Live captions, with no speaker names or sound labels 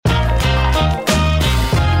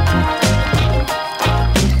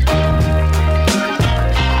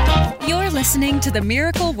listening to the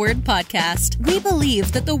Miracle Word Podcast. We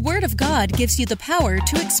believe that the Word of God gives you the power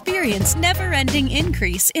to experience never-ending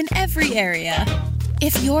increase in every area.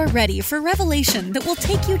 If you're ready for revelation that will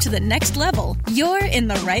take you to the next level, you're in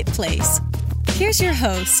the right place. Here's your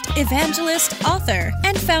host, evangelist, author,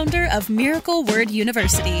 and founder of Miracle Word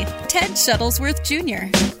University, Ted Shuttlesworth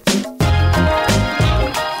Jr.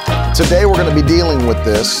 Today we're going to be dealing with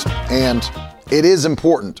this, and it is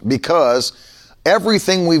important because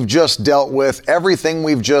everything we've just dealt with, everything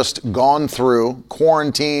we've just gone through,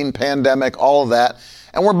 quarantine, pandemic, all of that,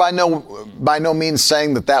 and we're by no means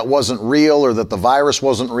saying that that wasn't real or that the virus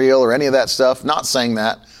wasn't real or any of that stuff. Not saying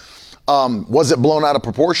that. Was it blown out of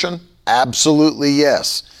proportion? Absolutely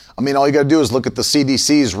yes. I mean, all you got to do is look at the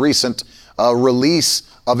CDC's recent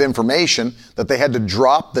release of information that they had to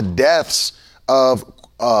drop the deaths of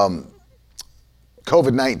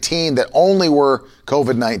COVID-19 that only were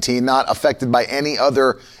COVID-19, not affected by any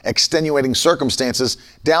other extenuating circumstances,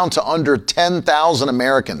 down to under 10,000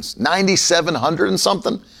 Americans. 9,700 and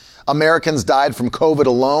something Americans died from COVID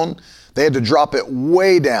alone. They had to drop it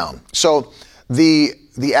way down. So the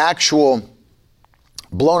actual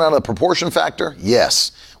blown out of the proportion factor,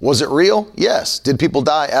 yes. Was it real? Yes. Did people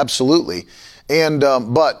die? Absolutely. And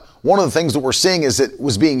but one of the things that we're seeing is it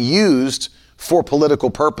was being used for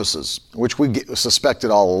political purposes, which we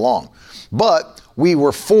suspected all along. But we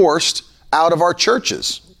were forced out of our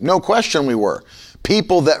churches. No question we were.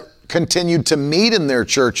 People that continued to meet in their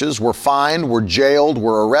churches were fined, were jailed,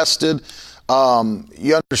 were arrested.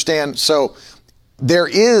 You understand? So there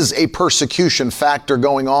is a persecution factor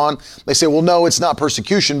going on. They say, well, no, it's not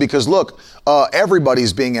persecution because look,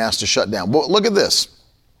 everybody's being asked to shut down. But look at this.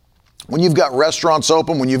 When you've got restaurants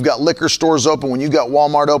open, when you've got liquor stores open, when you've got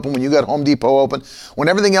Walmart open, when you've got Home Depot open, when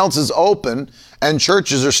everything else is open and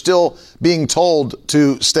churches are still being told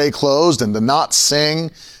to stay closed and to not sing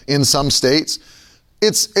in some states,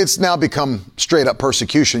 it's now become straight up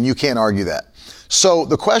persecution. You can't argue that. So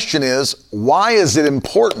the question is, why is it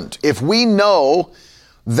important? If we know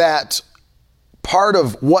that part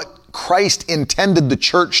of what Christ intended the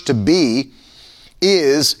church to be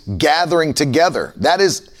is gathering together, that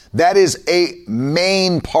is a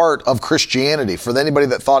main part of Christianity. For anybody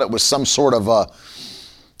that thought it was some sort of a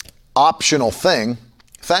optional thing,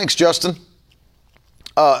 thanks, Justin.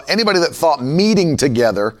 Anybody that thought meeting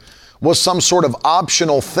together was some sort of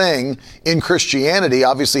optional thing in Christianity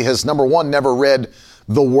obviously has, number one, never read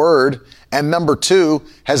the Word, and number two,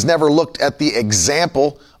 has never looked at the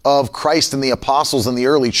example of Christ and the apostles in the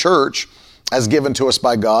early church as given to us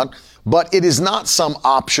by God. But it is not some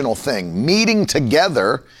optional thing. Meeting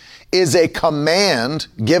together is a command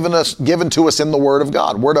given to us in the Word of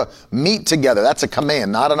God. We're to meet together. That's a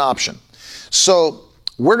command, not an option. So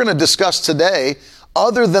we're going to discuss today,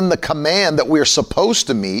 other than the command that we are supposed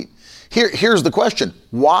to meet, here's the question.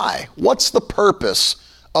 Why? What's the purpose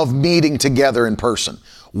of meeting together in person?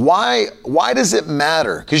 Why does it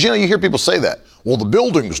matter? Because, you hear people say that. Well, the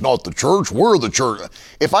building's not the church. We're the church.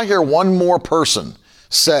 If I hear one more person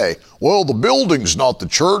say, well, the building's not the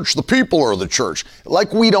church, the people are the church.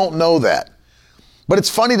 Like we don't know that. But it's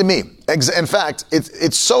funny to me. In fact,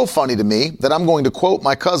 it's so funny to me that I'm going to quote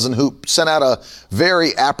my cousin who sent out a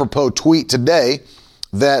very apropos tweet today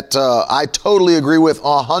that I totally agree with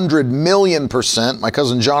 100,000,000%. My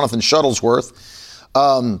cousin Jonathan Shuttlesworth,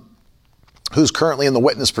 who's currently in the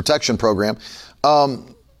Witness Protection Program.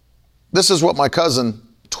 This is what my cousin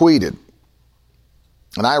tweeted.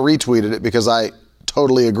 And I retweeted it because I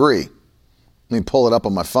totally agree. Let me pull it up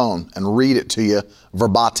on my phone and read it to you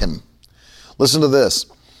verbatim. Listen to this.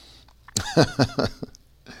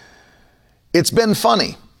 It's been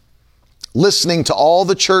funny listening to all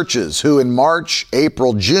the churches who in March,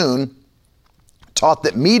 April, June taught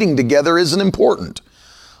that meeting together isn't important.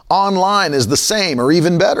 Online is the same or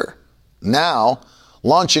even better. Now,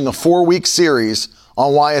 launching a 4-week series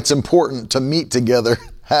on why it's important to meet together.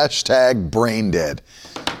 #braindead.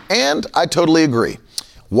 And I totally agree.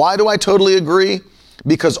 Why do I totally agree?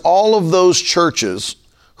 Because all of those churches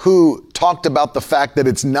who talked about the fact that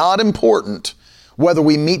it's not important whether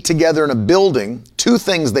we meet together in a building, two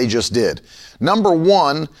things they just did. Number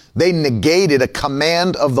one, they negated a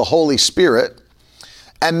command of the Holy Spirit.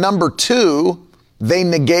 And number two, they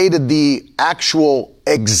negated the actual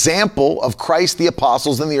example of Christ, the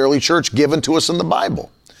apostles, and the early church given to us in the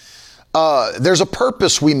Bible. There's a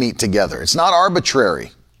purpose we meet together. It's not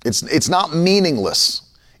arbitrary. It's not meaningless.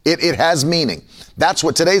 It has meaning. That's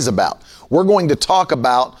what today's about. We're going to talk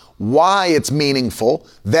about why it's meaningful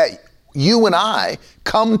that you and I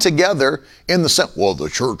come together in the sense, well, the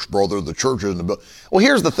church, brother, the church isn't. Well,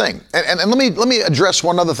 here's the thing. And let me address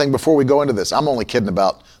one other thing before we go into this. I'm only kidding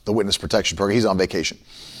about the witness protection program. He's on vacation.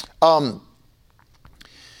 Let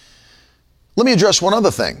me address one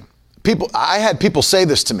other thing. I had people say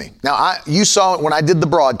this to me. Now, you saw it when I did the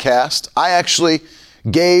broadcast. I actually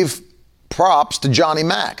gave props to Johnny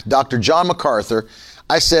Mack, Dr. John MacArthur.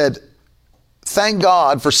 I said, thank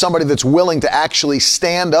God for somebody that's willing to actually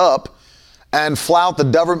stand up and flout the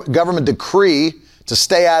government decree to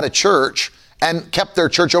stay out of church and kept their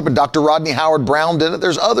church open. Dr. Rodney Howard-Browne did it.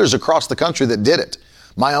 There's others across the country that did it.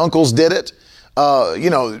 My uncles did it.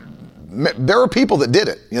 There were people that did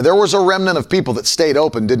it. There was a remnant of people that stayed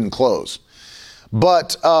open, didn't close.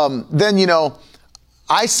 But then,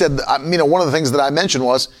 I said, one of the things that I mentioned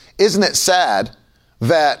was, isn't it sad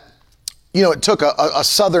that, it took a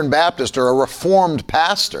Southern Baptist or a Reformed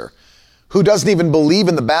pastor who doesn't even believe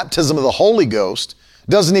in the baptism of the Holy Ghost,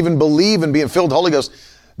 doesn't even believe in being filled with the Holy Ghost,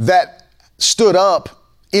 that stood up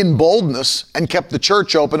in boldness and kept the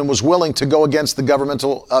church open and was willing to go against the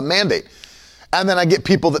governmental mandate. And then I get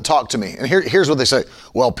people that talk to me, and here's what they say.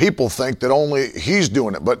 Well, people think that only he's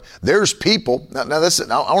doing it, but there's people. Now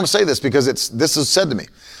I want to say this because this is said to me.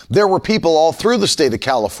 There were people all through the state of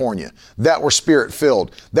California that were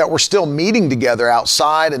Spirit-filled, that were still meeting together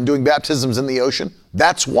outside and doing baptisms in the ocean.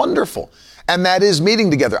 That's wonderful. And that is meeting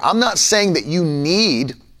together. I'm not saying that you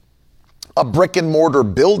need a brick and mortar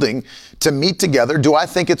building to meet together. Do I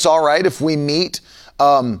think it's all right if we meet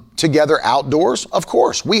together outdoors? Of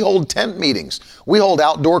course. We hold tent meetings. We hold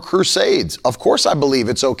outdoor crusades. Of course, I believe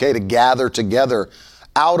it's okay to gather together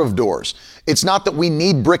out of doors. It's not that we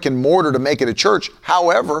need brick and mortar to make it a church.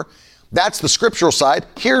 However, that's the scriptural side.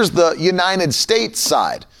 Here's the United States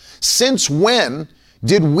side. Since when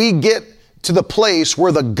did we get to the place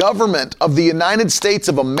where the government of the United States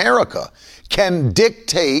of America can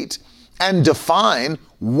dictate and define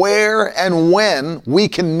where and when we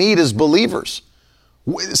can meet as believers?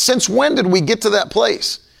 Since when did we get to that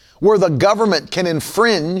place where the government can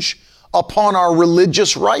infringe upon our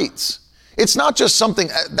religious rights? It's not just something,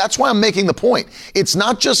 that's why I'm making the point. It's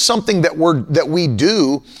not just something that we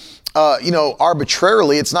do,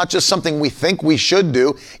 arbitrarily. It's not just something we think we should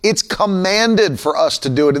do. It's commanded for us to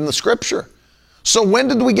do it in the scripture. So when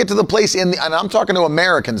did we get to the place and I'm talking to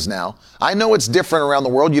Americans now. I know it's different around the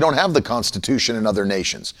world. You don't have the Constitution in other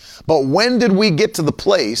nations. But when did we get to the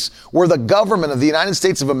place where the government of the United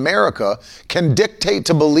States of America can dictate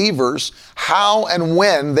to believers how and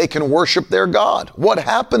when they can worship their God? What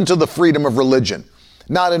happened to the freedom of religion?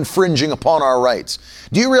 Not infringing upon our rights.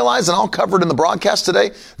 Do you realize, and I'll cover it in the broadcast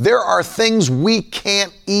today, there are things we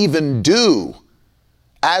can't even do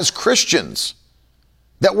as Christians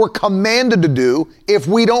that we're commanded to do if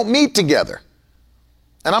we don't meet together.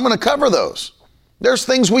 And I'm going to cover those. There's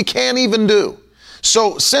things we can't even do.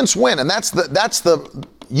 So since when? And that's the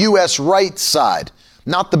U.S. rights side,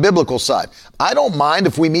 not the biblical side. I don't mind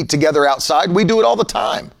if we meet together outside. We do it all the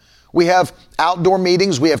time. We have outdoor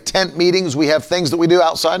meetings. We have tent meetings. We have things that we do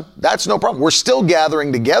outside. That's no problem. We're still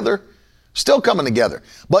gathering together, still coming together.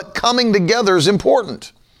 But coming together is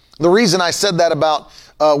important. The reason I said that about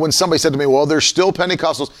when somebody said to me, well, there's still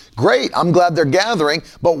Pentecostals. Great, I'm glad they're gathering,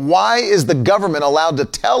 but why is the government allowed to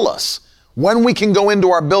tell us when we can go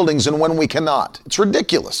into our buildings and when we cannot? It's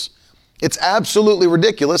ridiculous. It's absolutely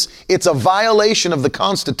ridiculous. It's a violation of the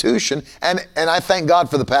Constitution, and I thank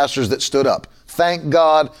God for the pastors that stood up. Thank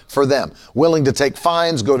God for them. Willing to take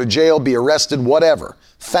fines, go to jail, be arrested, whatever.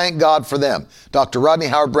 Thank God for them. Dr. Rodney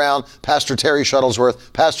Howard-Browne, Pastor Terry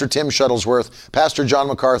Shuttlesworth, Pastor Tim Shuttlesworth, Pastor John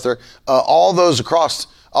MacArthur, all those across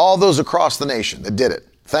the nation that did it.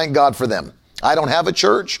 Thank God for them. I don't have a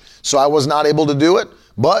church, so I was not able to do it,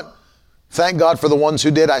 but thank God for the ones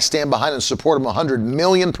who did. I stand behind and support them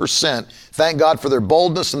 100,000,000%. Thank God for their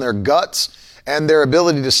boldness and their guts and their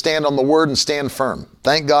ability to stand on the word and stand firm.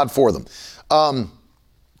 Thank God for them.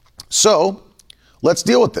 So let's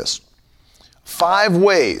deal with this. 5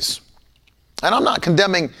 ways. And I'm not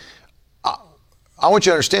condemning, I want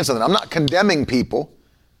you to understand something. I'm not condemning people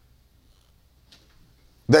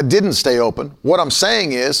that didn't stay open. What I'm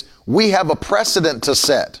saying is we have a precedent to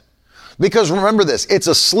set. Because remember this, it's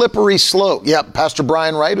a slippery slope. Yeah, Pastor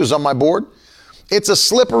Brian Wright, who's on my board, it's a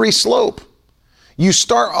slippery slope. You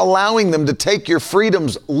start allowing them to take your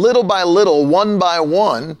freedoms little by little, one by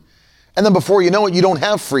one, and then before you know it, you don't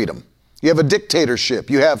have freedom. You have a dictatorship.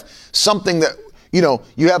 You have something that,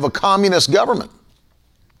 you have a communist government.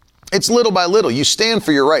 It's little by little. You stand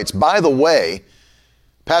for your rights. By the way,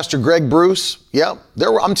 Pastor Greg Bruce,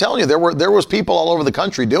 I'm telling you, there was people all over the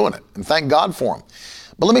country doing it, and thank God for them.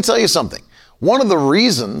 But let me tell you something. One of the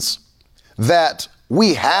reasons that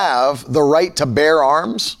we have the right to bear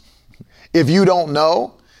arms, if you don't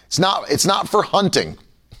know, it's not for hunting.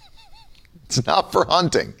 It's not for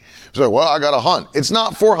hunting. So, well, I got to hunt. It's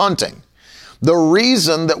not for hunting. The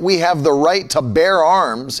reason that we have the right to bear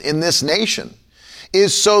arms in this nation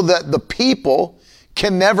is so that the people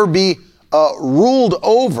can never be ruled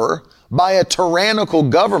over by a tyrannical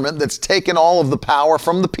government that's taken all of the power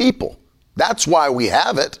from the people. That's why we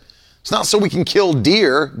have it. It's not so we can kill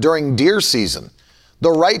deer during deer season.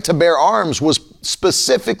 The right to bear arms was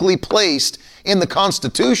specifically placed in the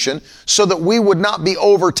Constitution so that we would not be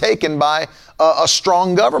overtaken by a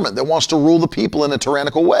strong government that wants to rule the people in a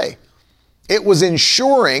tyrannical way. It was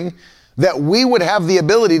ensuring that we would have the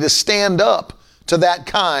ability to stand up to that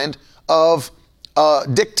kind of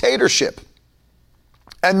dictatorship.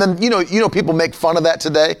 And then, you know, people make fun of that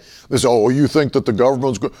today. They say, oh, you think the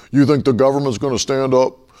government's going to stand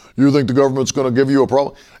up? You think the government's going to give you a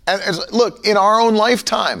problem? And look, in our own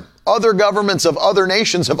lifetime, other governments of other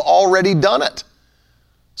nations have already done it.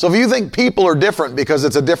 So if you think people are different because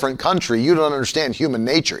it's a different country, you don't understand human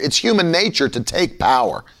nature. It's human nature to take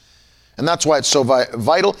power. And that's why it's so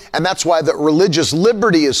vital. And that's why the religious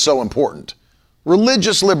liberty is so important.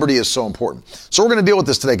 Religious liberty is so important. So we're going to deal with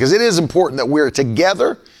this today because it is important that we're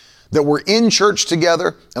together, that we're in church together.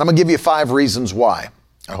 And I'm going to give you 5 reasons why.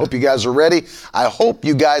 I hope you guys are ready. I hope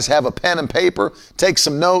you guys have a pen and paper, take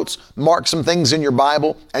some notes, mark some things in your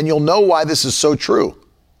Bible, and you'll know why this is so true.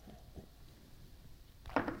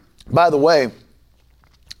 By the way,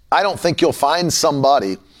 I don't think you'll find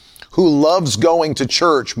somebody who loves going to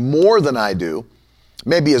church more than I do,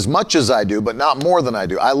 maybe as much as I do, but not more than I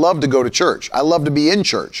do. I love to go to church. I love to be in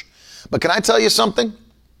church. But can I tell you something?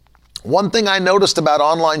 One thing I noticed about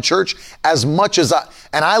online church, as much as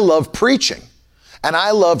I love preaching, and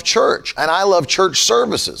I love church, and I love church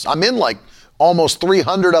services. I'm in like almost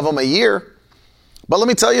 300 of them a year. But let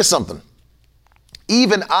me tell you something.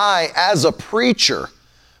 Even I, as a preacher,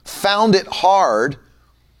 found it hard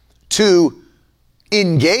to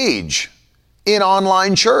engage in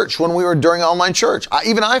online church when we were during online church.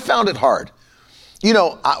 Even I found it hard. You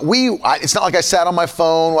know, it's not like I sat on my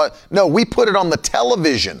phone. No, we put it on the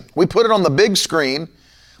television. We put it on the big screen,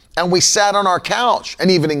 and we sat on our couch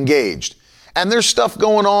and even engaged. And there's stuff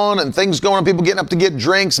going on and things going on, people getting up to get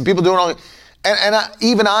drinks and people doing all,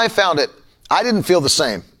 even I found it, I didn't feel the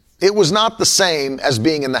same. It was not the same as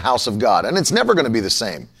being in the house of God. And it's never going to be the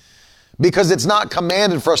same because it's not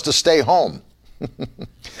commanded for us to stay home.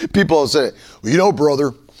 People say, well, you know,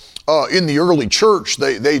 brother, in the early church,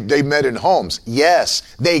 they met in homes.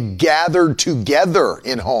 Yes, they gathered together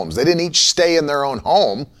in homes. They didn't each stay in their own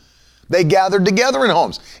home. They gathered together in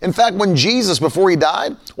homes. In fact, when Jesus, before he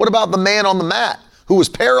died, what about the man on the mat who was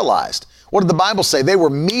paralyzed? What did the Bible say? They were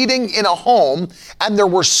meeting in a home, and there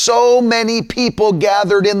were so many people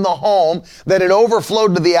gathered in the home that it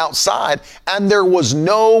overflowed to the outside, and there was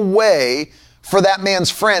no way for that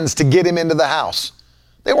man's friends to get him into the house.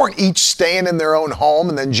 They weren't each staying in their own home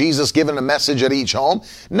and then Jesus giving a message at each home.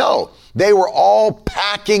 No, they were all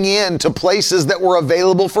packing into places that were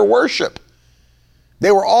available for worship.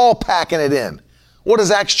 They were all packing it in. What does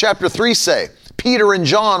Acts chapter 3 say? Peter and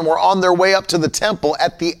John were on their way up to the temple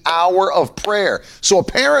at the hour of prayer. So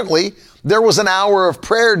apparently there was an hour of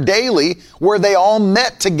prayer daily where they all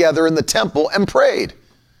met together in the temple and prayed.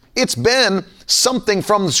 It's been something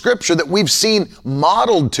from the scripture that we've seen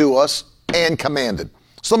modeled to us and commanded.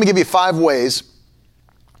 So let me give you 5 ways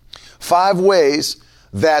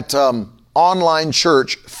that online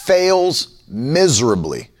church fails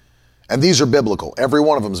miserably. And these are biblical. Every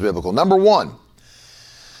one of them is biblical. Number 1,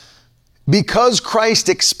 because Christ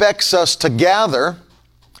expects us to gather,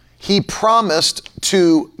 he promised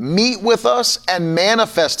to meet with us and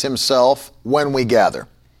manifest himself when we gather.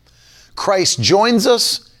 Christ joins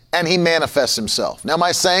us and he manifests himself. Now, am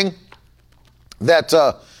I saying that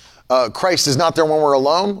Christ is not there when we're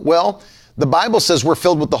alone? Well, the Bible says we're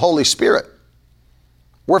filled with the Holy Spirit.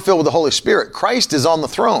 We're filled with the Holy Spirit. Christ is on the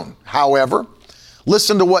throne. However,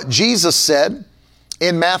 listen to what Jesus said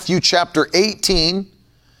in Matthew chapter 18,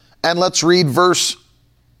 and let's read verse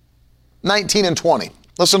 19 and 20.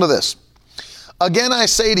 Listen to this. Again, I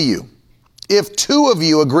say to you, if 2 of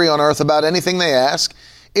you agree on earth about anything they ask,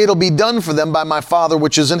 it'll be done for them by my Father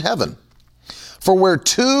which is in heaven. For where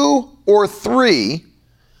 2 or 3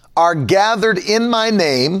 are gathered in my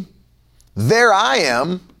name, there I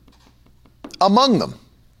am among them.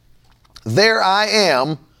 There I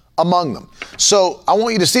am among them. So I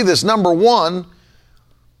want you to see this. Number 1,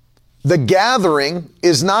 the gathering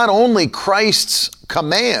is not only Christ's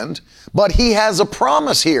command, but he has a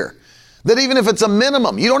promise here that even if it's a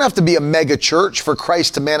minimum, you don't have to be a mega church for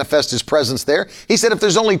Christ to manifest his presence there. He said, if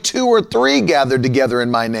there's only 2 or 3 gathered together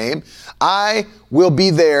in my name, I will be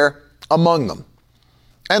there among them.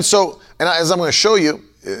 And so, as I'm going to show you,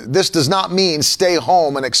 this does not mean stay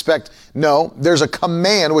home and expect. No, there's a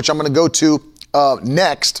command, which I'm going to go to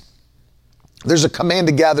next. There's a command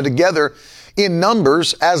to gather together in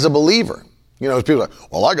numbers as a believer. You know, people are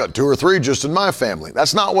like, well, I got 2 or 3 just in my family.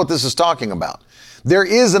 That's not what this is talking about. There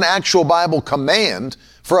is an actual Bible command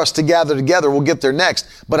for us to gather together. We'll get there next.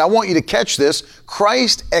 But I want you to catch this.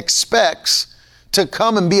 Christ expects to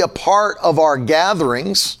come and be a part of our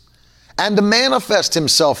gatherings and to manifest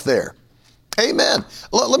himself there. Amen.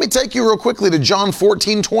 Let me take you real quickly to John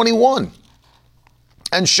 14:21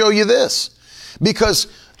 and show you this. Because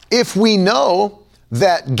if we know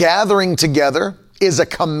that gathering together is a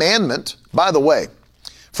commandment, by the way,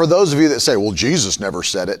 for those of you that say, well, Jesus never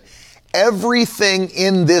said it, everything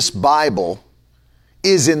in this Bible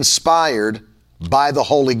is inspired by the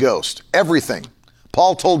Holy Ghost. Everything.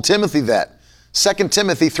 Paul told Timothy that. 2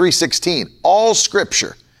 Timothy 3:16. All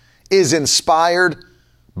Scripture is inspired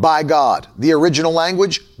by God. The original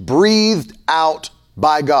language, breathed out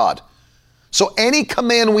by God. So any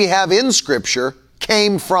command we have in Scripture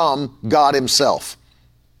came from God himself.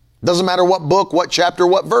 Doesn't matter what book, what chapter,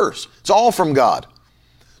 what verse. It's all from God.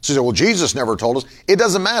 So you say, well, Jesus never told us. It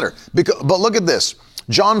doesn't matter. But look at this.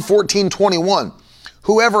 John 14:21.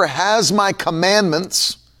 Whoever has my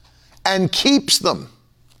commandments and keeps them,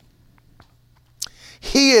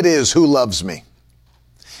 he it is who loves me.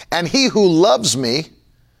 And he who loves me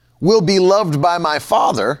will be loved by my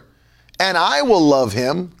Father, and I will love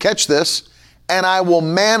him, catch this, and I will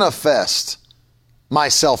manifest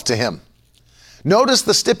myself to him. Notice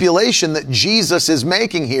the stipulation that Jesus is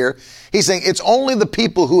making here. He's saying it's only the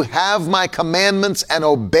people who have my commandments and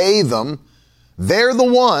obey them. They're the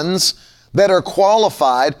ones that are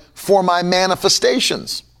qualified for my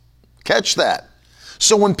manifestations. Catch that.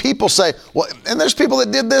 So when people say, well, and there's people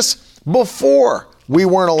that did this before we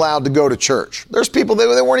weren't allowed to go to church. There's people that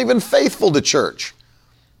they weren't even faithful to church.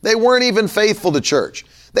 They weren't even faithful to church.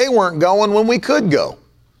 They weren't going when we could go.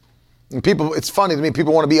 And people, it's funny to me,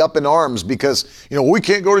 people want to be up in arms because, we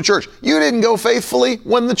can't go to church. You didn't go faithfully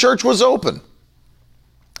when the church was open.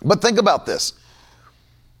 But think about this.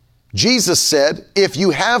 Jesus said, if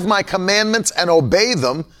you have my commandments and obey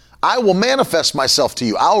them, I will manifest myself to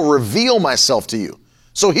you. I'll reveal myself to you.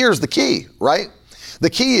 So here's the key, right? The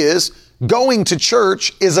key is going to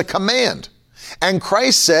church is a command. And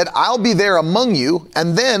Christ said, I'll be there among you.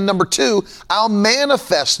 And then number 2, I'll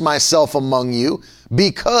manifest myself among you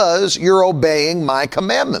because you're obeying my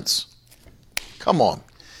commandments. Come on.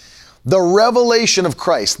 The revelation of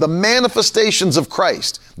Christ, the manifestations of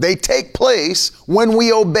Christ, they take place when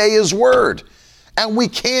we obey his word. And we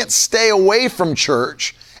can't stay away from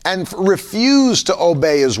church and refuse to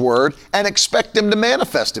obey his word and expect him to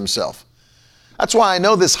manifest himself. That's why I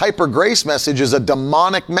know this hyper grace message is a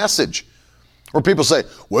demonic message. Where people say,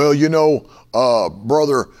 well,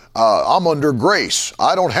 brother, I'm under grace.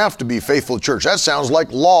 I don't have to be faithful to church. That sounds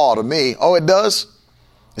like law to me. Oh, it does?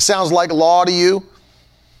 It sounds like law to you?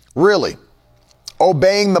 Really?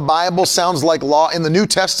 Obeying the Bible sounds like law in the New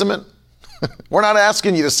Testament? We're not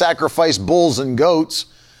asking you to sacrifice bulls and goats.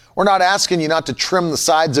 We're not asking you not to trim the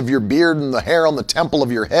sides of your beard and the hair on the temple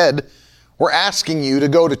of your head. We're asking you to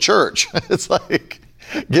go to church. It's like,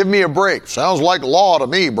 give me a break. Sounds like law to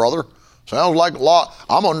me, brother. Sounds like law.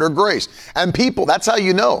 I'm under grace. And people, that's how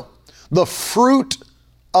you know. The fruit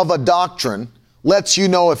of a doctrine lets you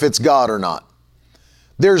know if it's God or not.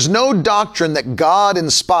 There's no doctrine that God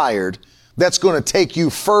inspired that's going to take you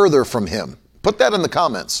further from him. Put that in the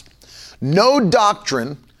comments. No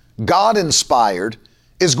doctrine God inspired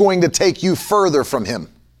is going to take you further from him.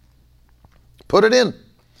 Put it in.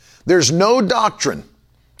 There's no doctrine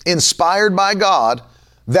inspired by God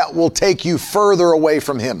that will take you further away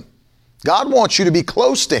from him. God wants you to be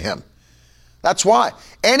close to him. That's why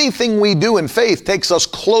anything we do in faith takes us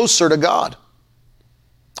closer to God.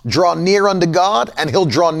 Draw near unto God and he'll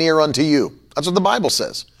draw near unto you. That's what the Bible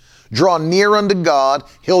says. Draw near unto God,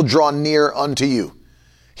 he'll draw near unto you.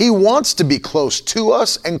 He wants to be close to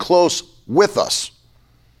us and close with us.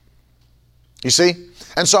 You see?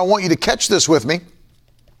 And so I want you to catch this with me.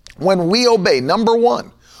 When we obey, number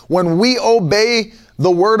 1, when we obey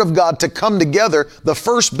the Word of God to come together, the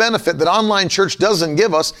first benefit that online church doesn't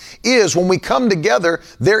give us is when we come together,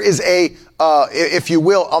 there is a, if you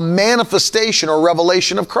will, a manifestation or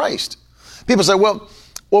revelation of Christ. People say, well,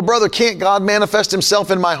 brother, can't God manifest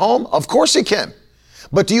himself in my home? Of course he can.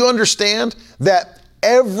 But do you understand that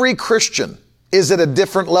every Christian is at a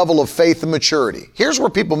different level of faith and maturity? Here's where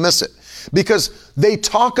people miss it. Because they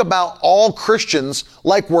talk about all Christians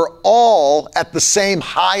like we're all at the same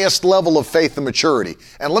highest level of faith and maturity.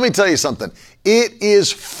 And let me tell you something. It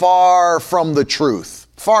is far from the truth.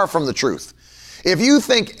 Far from the truth. If you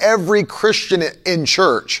think every Christian in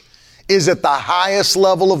church is at the highest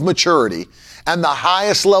level of maturity and the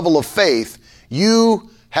highest level of faith, you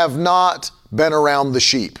have not been around the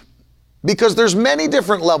sheep. Because there's many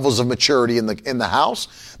different levels of maturity in the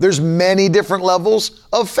house. There's many different levels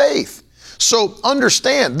of faith. So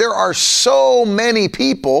understand, there are so many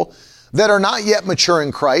people that are not yet mature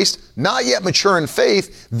in Christ, not yet mature in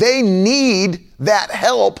faith. They need that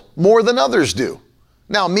help more than others do.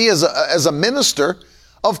 Now, me as a minister,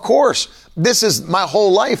 of course, this is my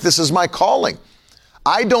whole life. This is my calling.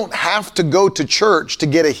 I don't have to go to church to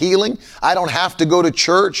get a healing. I don't have to go to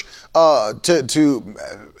church to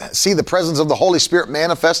see the presence of the Holy Spirit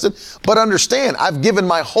manifested. But understand, I've given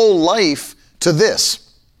my whole life to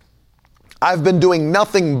this. I've been doing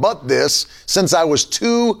nothing but this since I was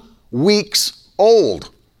 2 weeks old.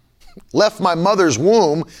 Left my mother's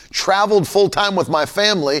womb, traveled full-time with my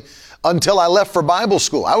family until I left for Bible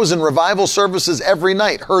school. I was in revival services every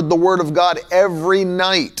night, heard the Word of God every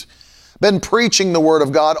night. Been preaching the Word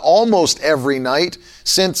of God almost every night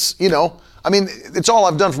since, it's all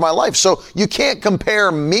I've done for my life. So you can't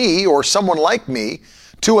compare me or someone like me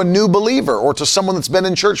to a new believer or to someone that's been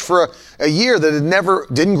in church for a year that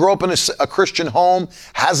didn't grow up in a Christian home,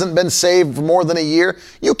 hasn't been saved for more than a year.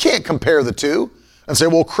 You can't compare the two and say,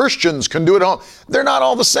 well, Christians can do it at home. They're not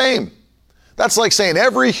all the same. That's like saying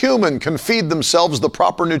every human can feed themselves the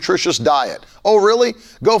proper nutritious diet. Oh, really?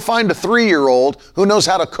 Go find a 3-year-old who knows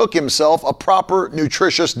how to cook himself a proper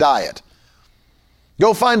nutritious diet.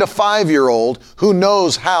 Go find a 5-year-old who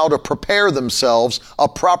knows how to prepare themselves a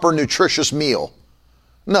proper nutritious meal.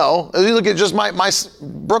 No, you look at just my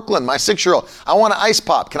Brooklyn, my 6-year-old. I want an ice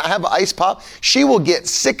pop. Can I have an ice pop? She will get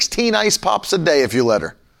 16 ice pops a day if you let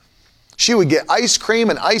her. She would get ice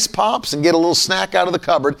cream and ice pops and get a little snack out of the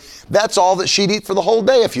cupboard. That's all that she'd eat for the whole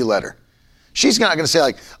day if you let her. She's not going to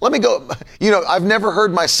say let me go. I've never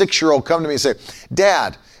heard my 6-year-old come to me and say,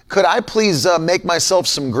 Dad, could I please make myself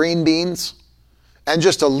some green beans and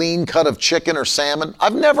just a lean cut of chicken or salmon?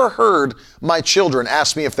 I've never heard my children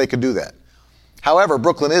ask me if they could do that. However,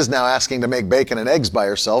 Brooklyn is now asking to make bacon and eggs by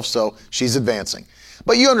herself, so she's advancing.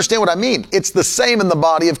 But you understand what I mean. It's the same in the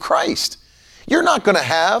body of Christ. You're not going to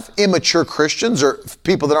have immature Christians or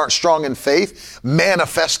people that aren't strong in faith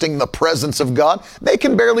manifesting the presence of God. They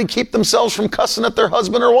can barely keep themselves from cussing at their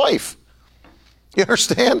husband or wife. You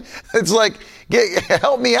understand? It's like,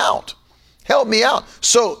 help me out. Help me out.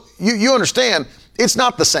 So you understand, it's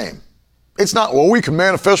not the same. It's not, well, we can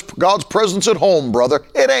manifest God's presence at home, brother.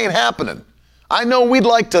 It ain't happening. I know we'd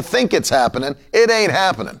like to think it's happening. It ain't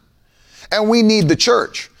happening. And we need the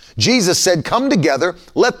church. Jesus said, come together,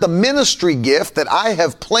 let the ministry gift that I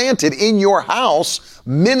have planted in your house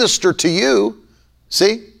minister to you.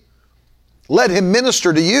 See? Let him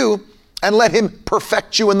minister to you and let him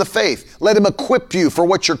perfect you in the faith. Let him equip you for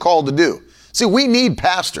what you're called to do. See, we need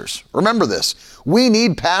pastors. Remember this. We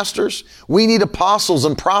need pastors. We need apostles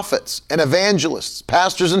and prophets and evangelists,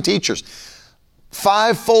 pastors and teachers.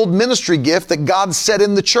 5-fold ministry gift that God set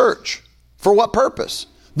in the church. For what purpose?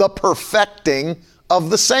 The perfecting of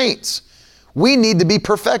the saints. We need to be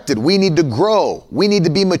perfected. We need to grow. We need to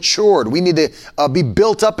be matured. We need to be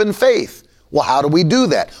built up in faith. Well, how do we do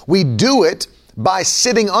that? We do it by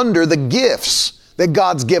sitting under the gifts that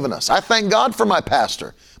God's given us. I thank God for my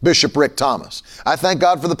pastor, Bishop Rick Thomas. I thank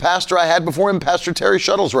God for the pastor I had before him, Pastor Terry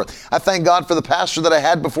Shuttlesworth. I thank God for the pastor that I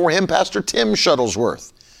had before him, Pastor Tim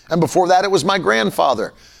Shuttlesworth. And before that, it was my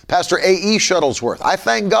grandfather, Pastor A.E. Shuttlesworth. I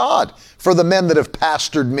thank God for the men that have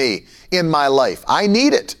pastored me in my life. I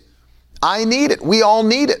need it. I need it. We all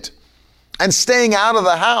need it. And staying out of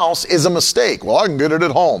the house is a mistake. Well, I can get it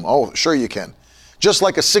at home. Oh, sure you can. Just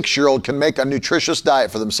like a 6-year-old can make a nutritious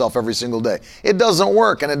diet for themselves every single day. It doesn't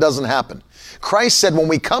work and it doesn't happen. Christ said when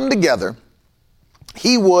we come together,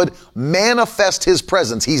 he would manifest his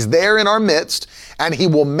presence. He's there in our midst and he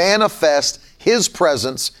will manifest his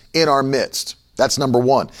presence in our midst. That's number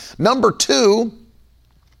one. Number two,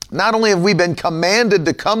 not only have we been commanded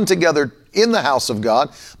to come together in the house of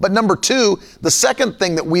God, but number two, the second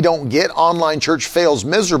thing that we don't get, online church fails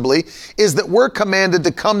miserably, is that we're commanded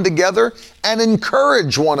to come together and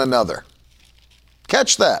encourage one another.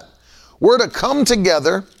 Catch that. We're to come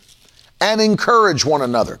together and encourage one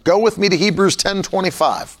another. Go with me to Hebrews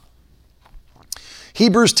 10:25.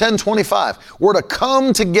 Hebrews 10:25. We're to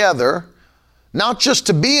come together not just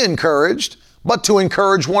to be encouraged, but to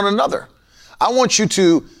encourage one another. I want you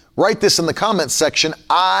to write this in the comments section.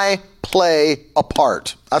 I play a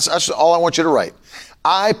part. That's all I want you to write.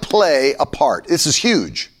 I play a part. This is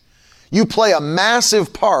huge. You play a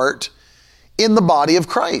massive part in the body of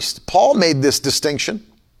Christ. Paul made this distinction.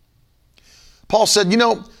 Paul said,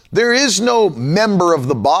 there is no member of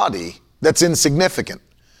the body that's insignificant.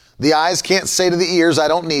 The eyes can't say to the ears, I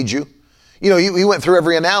don't need you. He went through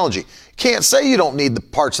every analogy. Can't say you don't need the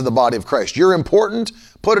parts of the body of Christ. You're important.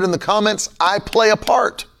 Put it in the comments. I play a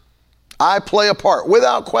part. I play a part.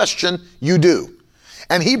 Without question, you do.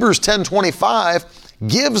 And Hebrews 10:25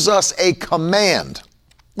 gives us a command.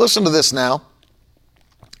 Listen to this now.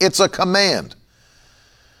 It's a command.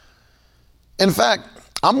 In fact,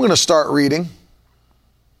 I'm going to start reading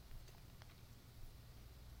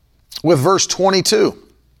with verse 22.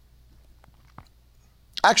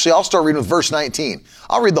 Actually, I'll start reading with verse 19.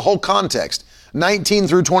 I'll read the whole context, 19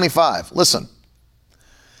 through 25. Listen.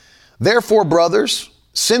 Therefore, brothers,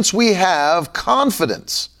 since we have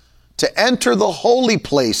confidence to enter the holy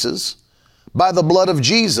places by the blood of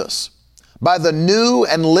Jesus, by the new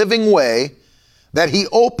and living way that he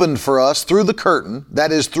opened for us through the curtain,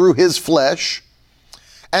 that is, through his flesh,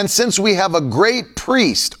 and since we have a great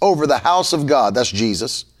priest over the house of God, that's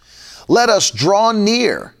Jesus, let us draw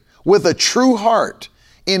near with a true heart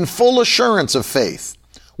in full assurance of faith,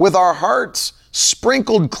 with our hearts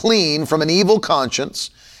sprinkled clean from an evil conscience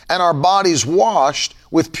and our bodies washed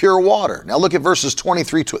with pure water. Now look at verses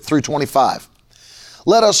 23 through 25.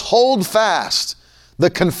 Let us hold fast the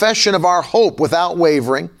confession of our hope without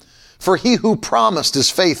wavering, for he who promised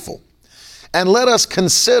is faithful. And let us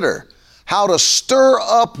consider how to stir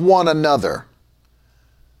up one another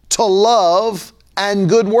to love and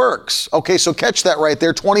good works. Okay, so catch that right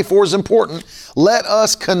there. 24 is important. Let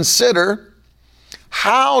us consider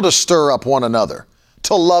how to stir up one another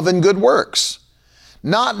to love and good works,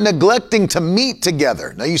 not neglecting to meet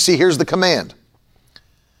together. Now you see, here's the command.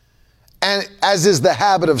 And as is the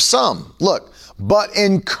habit of some, look, but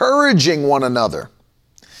encouraging one another.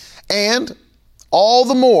 And all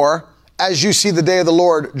the more as you see the day of the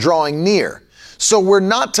Lord drawing near. So we're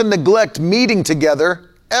not to neglect meeting together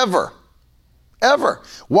ever. Ever.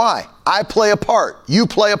 Why? I play a part. You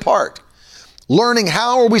play a part. Learning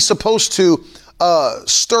how are we supposed to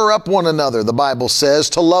stir up one another, the Bible says,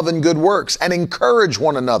 to love and good works and encourage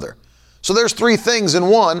one another. So there's three things in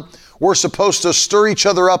one. We're supposed to stir each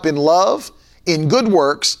other up in love, in good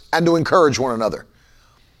works, and to encourage one another.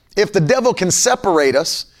 If the devil can separate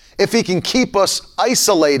us, if he can keep us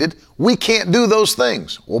isolated, we can't do those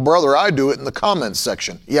things. Well, brother, I do it in the comments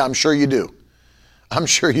section. Yeah, I'm sure you do. I'm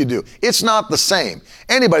sure you do. It's not the same.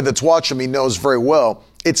 Anybody that's watching me knows very well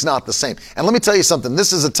it's not the same. And let me tell you something.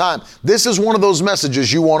 This is one of those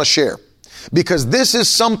messages you want to share, because this is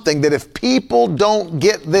something that if people don't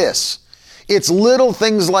get this, it's little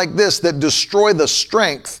things like this that destroy the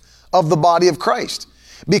strength of the body of Christ.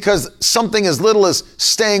 Because something as little as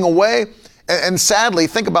staying away, and sadly,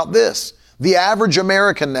 think about this. The average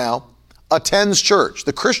American now attends church,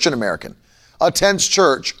 the Christian American attends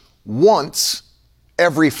church once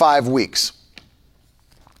every 5 weeks.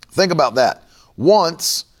 Think about that.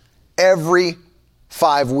 Once every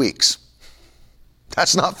 5 weeks.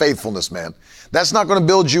 That's not faithfulness, man. That's not going to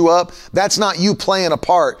build you up. That's not you playing a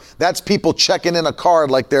part. That's people checking in a card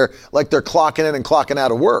like they're clocking in and clocking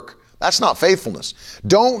out of work. That's not faithfulness.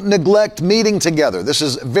 Don't neglect meeting together. This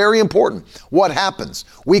is very important. What happens?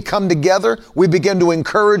 We come together. We begin to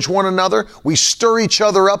encourage one another. We stir each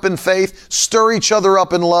other up in faith, stir each other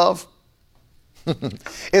up in love.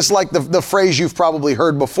 It's like the phrase you've probably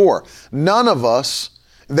heard before. None of us,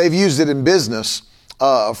 they've used it in business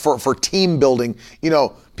for team building.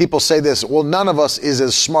 People say this, well, none of us is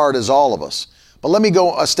as smart as all of us. But let me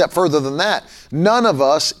go a step further than that. None of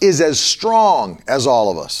us is as strong as all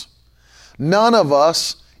of us. None of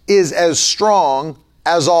us is as strong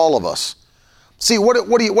as all of us. See,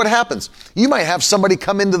 what happens? You might have somebody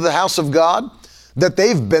come into the house of God that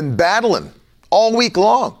they've been battling all week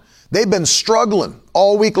long. They've been struggling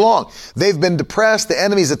all week long. They've been depressed. The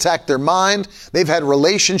enemy's attacked their mind. They've had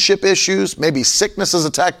relationship issues. Maybe sickness has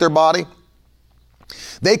attacked their body.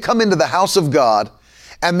 They come into the house of God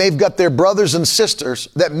and they've got their brothers and sisters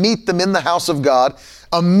that meet them in the house of God,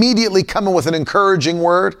 immediately coming with an encouraging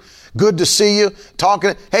word. Good to see you.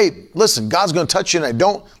 Talking, hey, listen, God's going to touch you tonight.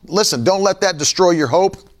 Don't let that destroy your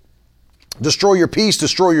hope, destroy your peace,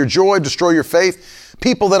 destroy your joy, destroy your faith.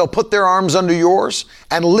 People that'll put their arms under yours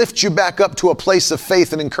and lift you back up to a place of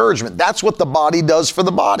faith and encouragement. That's what the body does for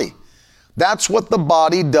the body. That's what the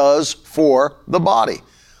body does for the body.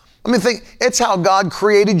 I mean, it's how God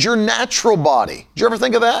created your natural body. Did you ever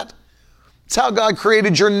think of that? It's how God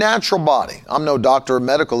created your natural body. I'm no doctor or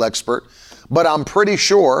medical expert, but I'm pretty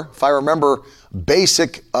sure, if I remember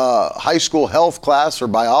basic high school health class or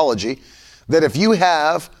biology, that if you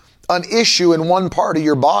have an issue in one part of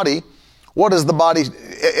your body, what does the body,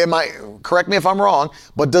 correct me if I'm wrong,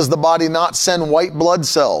 but does the body not send white blood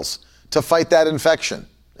cells to fight that infection?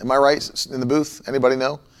 Am I right in the booth? Anybody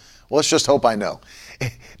know? Well, let's just hope I know.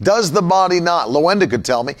 Does the body not, Loenda could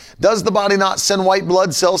tell me, does the body not send white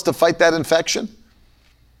blood cells to fight that infection?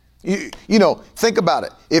 You know, think about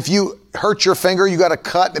it. If you hurt your finger, you got a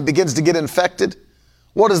cut and it begins to get infected.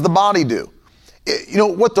 What does the body do? You know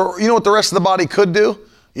what the rest of the body could do?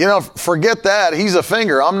 You know, forget that. He's a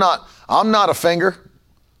finger. I'm not a finger.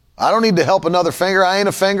 I don't need to help another finger. I ain't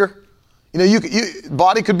a finger. You know,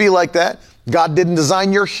 body could be like that. God didn't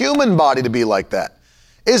design your human body to be like that.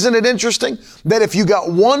 Isn't it interesting that if you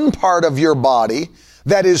got one part of your body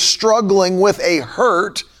that is struggling with a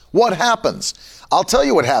hurt, what happens? I'll tell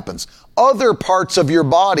you what happens. Other parts of your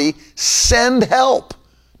body send help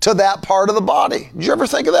to that part of the body. Did you ever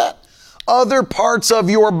think of that? Other parts of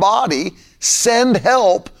your body send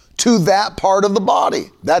help to that part of the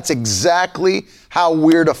body. That's exactly how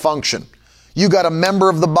we're to function. You got a member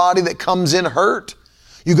of the body that comes in hurt.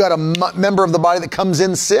 You got a member of the body that comes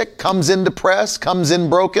in sick, comes in depressed, comes in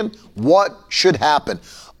broken. What should happen?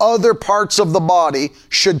 Other parts of the body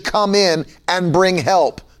should come in and bring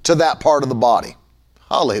help to that part of the body.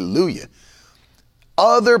 Hallelujah.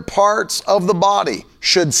 Other parts of the body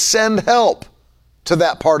should send help to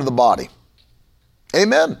that part of the body.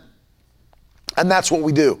 Amen. And that's what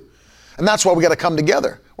we do. And that's why we got to come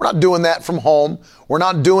together. We're not doing that from home. We're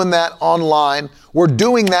not doing that online. We're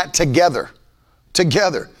doing that together.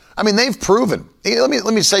 Together. I mean, they've proven. Let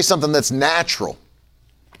me say something that's natural.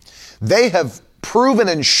 They have proven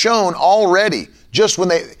and shown already, just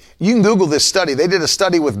when you can Google this study. They did a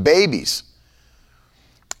study with babies.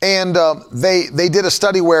 And they did a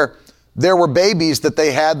study where there were babies that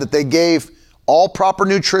they had that they gave all proper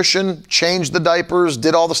nutrition, changed the diapers,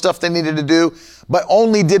 did all the stuff they needed to do, but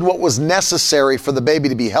only did what was necessary for the baby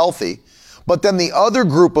to be healthy. But then the other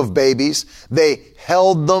group of babies, they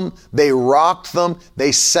held them, they rocked them,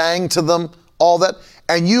 they sang to them, all that.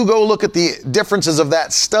 And you go look at the differences of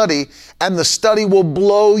that study, and the study will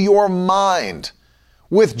blow your mind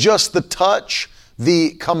with just the touch,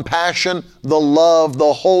 the compassion, the love,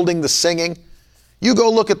 the holding, the singing. You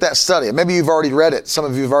go look at that study. Maybe you've already read it. Some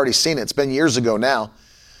of you have already seen it. It's been years ago now.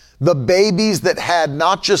 The babies that had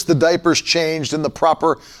not just the diapers changed and the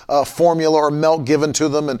proper formula or milk given to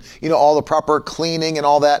them and, you know, all the proper cleaning and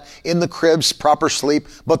all that in the cribs, proper sleep,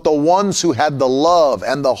 but the ones who had the love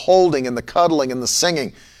and the holding and the cuddling and the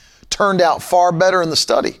singing turned out far better in the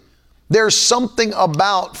study. There's something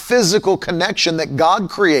about physical connection that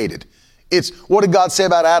God created. What did God say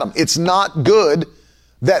about Adam? It's not good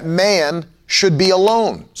that man should be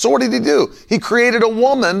alone. So what did he do? He created a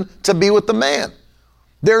woman to be with the man.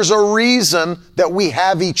 There's a reason that we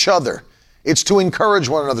have each other. It's to encourage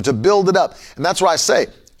one another, to build it up. And that's why I say,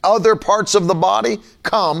 other parts of the body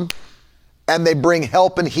come and they bring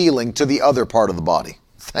help and healing to the other part of the body.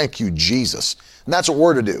 Thank you, Jesus. And that's what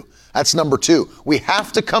we're to do. That's number 2. We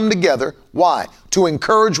have to come together. Why? To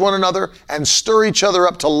encourage one another and stir each other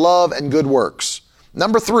up to love and good works.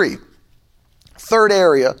 Number 3, third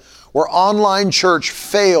area where online church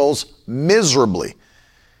fails miserably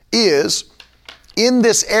is in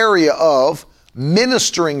this area of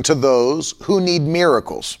ministering to those who need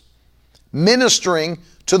miracles. Ministering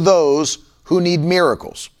to those who need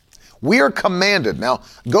miracles. We are commanded. Now,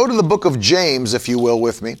 go to the book of James, if you will,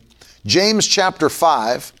 with me. James chapter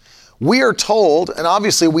 5. We are told, and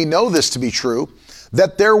obviously we know this to be true,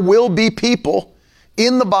 that there will be people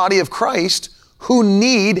in the body of Christ who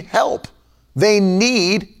need help. They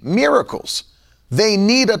need miracles. They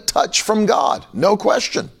need a touch from God. No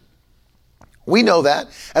question. We know that.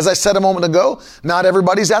 As I said a moment ago, not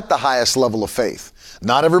everybody's at the highest level of faith.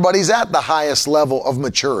 Not everybody's at the highest level of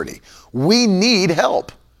maturity. We need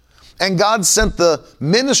help. And God sent the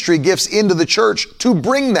ministry gifts into the church to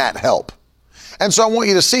bring that help. And so I want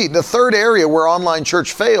you to see the third area where online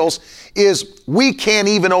church fails is we can't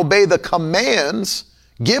even obey the commands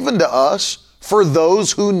given to us for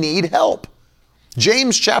those who need help.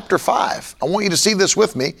 James chapter 5. I want you to see this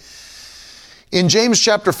with me. In James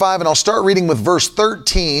chapter 5, and I'll start reading with verse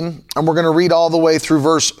 13, and we're going to read all the way through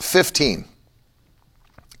verse 15.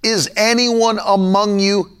 Is anyone among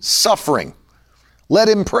you suffering? Let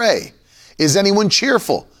him pray. Is anyone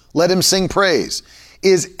cheerful? Let him sing praise.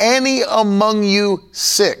 Is any among you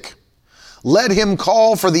sick? Let him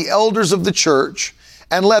call for the elders of the church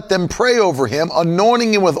and let them pray over him,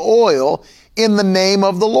 anointing him with oil in the name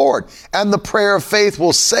of the Lord. And the prayer of faith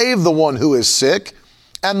will save the one who is sick,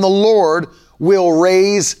 and the Lord will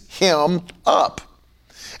raise him up.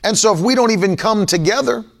 And so if we don't even come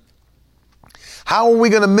together, how are we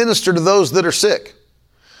going to minister to those that are sick?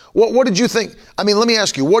 What did you think? I mean, let me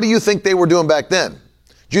ask you, what do you think they were doing back then?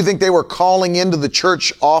 Do you think they were calling into the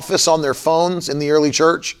church office on their phones in the early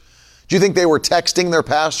church? Do you think they were texting their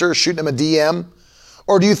pastor, shooting him a DM?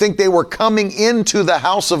 Or do you think they were coming into the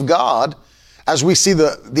house of God, as we see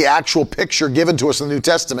the actual picture given to us in the New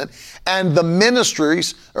Testament, and the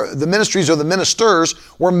ministries or the ministers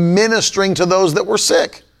were ministering to those that were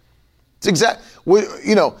sick? It's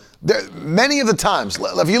many of the times,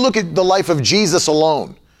 if you look at the life of Jesus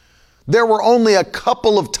alone, there were only a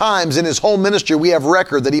couple of times in his whole ministry we have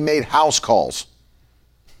record that he made house calls.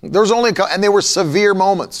 There was only a couple, and they were severe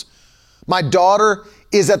moments. My daughter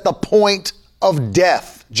is at the point of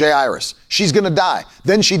death, Jairus. She's going to die.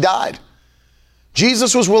 Then she died.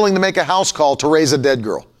 Jesus was willing to make a house call to raise a dead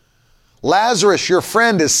girl. Lazarus, your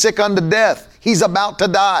friend, is sick unto death. He's about to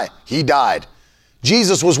die. He died.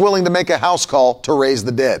 Jesus was willing to make a house call to raise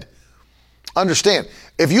the dead. Understand,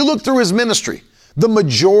 if you look through his ministry, the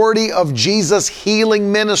majority of Jesus'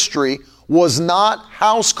 healing ministry was not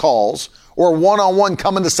house calls or one-on-one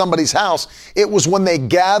coming to somebody's house. It was when they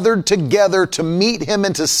gathered together to meet him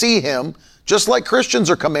and to see him, just like Christians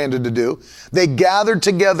are commanded to do. They gathered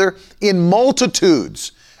together in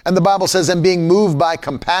multitudes. And the Bible says, and being moved by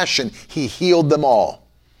compassion, he healed them all.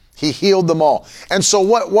 He healed them all. And so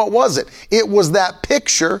what was it? It was that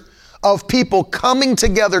picture of people coming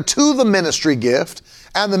together to the ministry gift,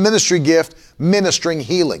 and the ministry gift ministering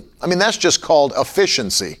healing. I mean, that's just called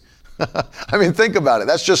efficiency. I mean, think about it.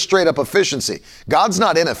 That's just straight up efficiency. God's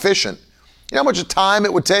not inefficient. You know how much time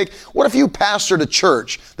it would take? What if you pastored a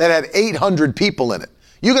church that had 800 people in it?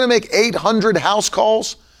 You're going to make 800 house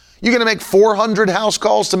calls? You're going to make 400 house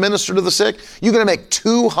calls to minister to the sick? You're going to make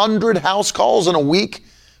 200 house calls in a week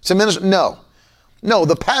to minister? No,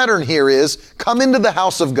 the pattern here is come into the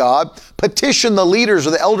house of God, petition the leaders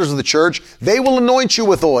or the elders of the church. They will anoint you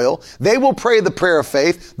with oil. They will pray the prayer of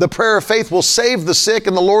faith. The prayer of faith will save the sick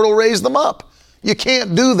and the Lord will raise them up. You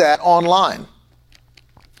can't do that online.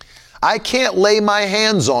 I can't lay my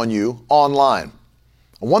hands on you online.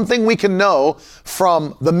 One thing we can know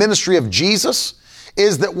from the ministry of Jesus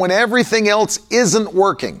is that when everything else isn't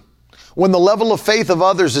working, when the level of faith of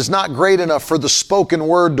others is not great enough for the spoken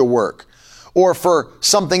word to work, or for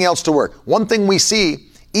something else to work. One thing we see,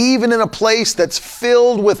 even in a place that's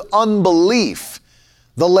filled with unbelief,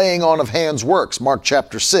 the laying on of hands works. Mark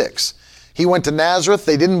chapter 6. He went to Nazareth.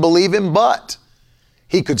 They didn't believe him, but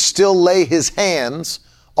he could still lay his hands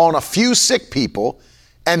on a few sick people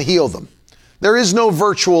and heal them. There is no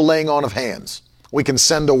virtual laying on of hands. We can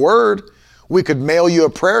send a word. We could mail you a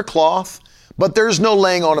prayer cloth, but there's no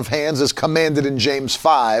laying on of hands as commanded in James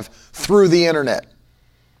 5 through the internet.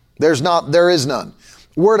 There is none.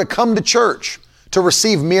 We're to come to church to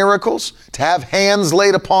receive miracles, to have hands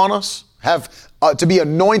laid upon us, to be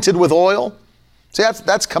anointed with oil. See,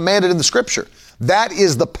 that's commanded in the scripture. That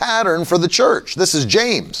is the pattern for the church. This is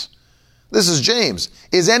James.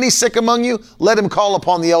 Is any sick among you? Let him call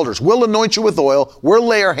upon the elders. We'll anoint you with oil. We'll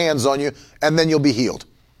lay our hands on you, and then you'll be healed.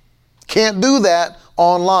 Can't do that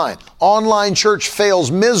online. Online church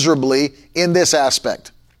fails miserably in this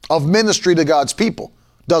aspect of ministry to God's people.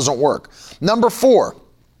 Doesn't work. Number 4,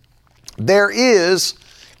 there is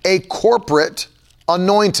a corporate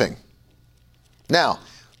anointing. Now,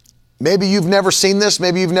 maybe you've never seen this,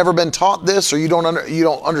 maybe you've never been taught this, or you don't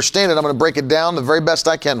understand it. I'm going to break it down the very best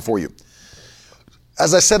I can for you.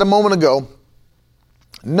 As I said a moment ago,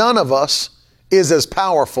 none of us is as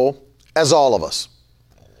powerful as all of us.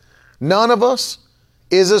 None of us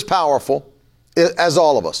is as powerful as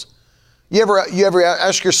all of us. You ever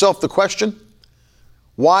ask yourself the question,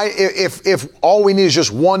 why, if all we need is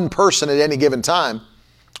just one person at any given time,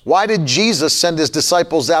 why did Jesus send his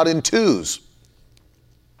disciples out in twos?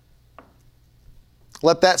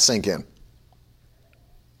 Let that sink in.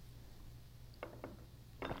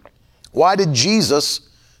 Why did Jesus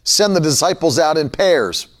send the disciples out in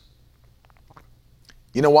pairs?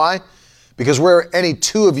 You know why? Because where any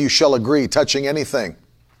two of you shall agree touching anything,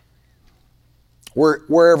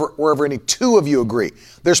 wherever any two of you agree,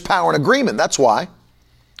 there's power in agreement. That's why.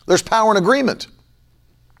 There's power in agreement.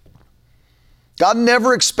 God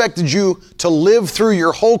never expected you to live through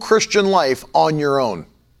your whole Christian life on your own.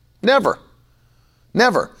 Never.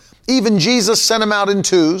 Never. Even Jesus sent them out in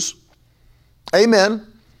twos. Amen.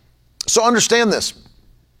 So understand this.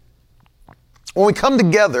 When we come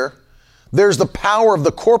together, there's the power of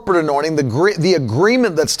the corporate anointing, the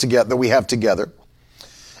agreement that we have together.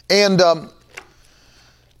 And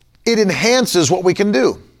it enhances what we can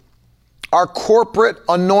do. Our corporate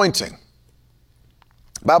anointing.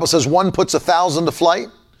 The Bible says 1 puts 1,000 to flight,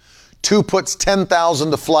 2 puts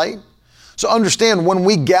 10,000 to flight. So understand, when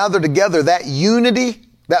we gather together, that unity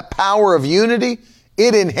that power of unity,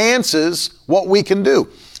 it enhances what we can do.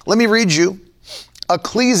 Let me read you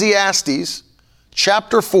Ecclesiastes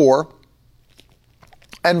chapter 4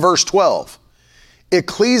 and verse 12.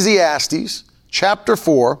 Ecclesiastes chapter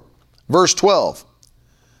 4, verse 12.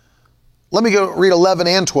 Let me go read 11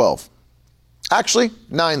 and 12. Actually,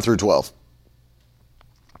 9 through 12.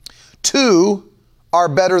 Two are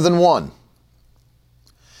better than one,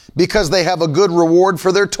 because they have a good reward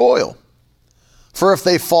for their toil. For if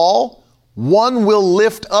they fall, one will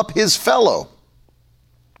lift up his fellow.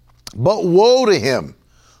 But woe to him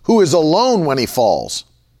who is alone when he falls.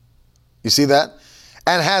 You see that?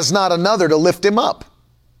 And has not another to lift him up.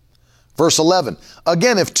 Verse 11.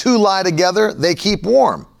 Again, if two lie together, they keep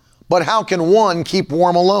warm. But how can one keep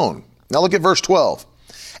warm alone? Now look at verse 12.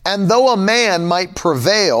 And though a man might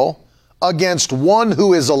prevail against one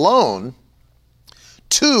who is alone,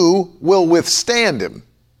 two will withstand him.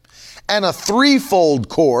 And a threefold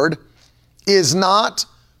cord is not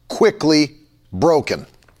quickly broken.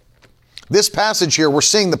 This passage here, we're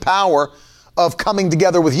seeing the power of coming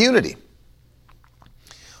together with unity.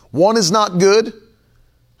 One is not good.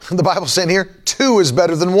 The Bible's saying here, two is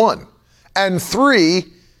better than one. And three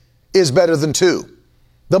is better than two.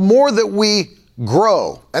 The more that we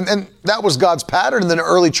grow, and that was God's pattern in the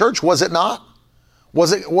early church, was it not?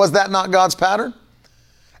 Was that not God's pattern?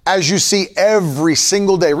 As you see every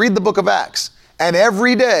single day, read the book of Acts, and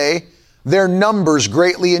every day their numbers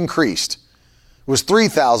greatly increased. It was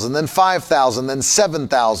 3,000, then 5,000, then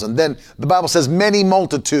 7,000. Then the Bible says many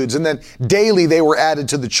multitudes, and then daily they were added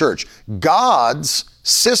to the church. God's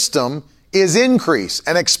system is increase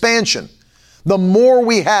and expansion. The more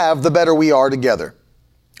we have, the better we are together.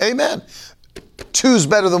 Amen. Two's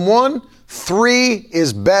better than one. Three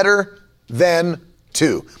is better than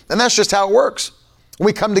two. And that's just how it works. When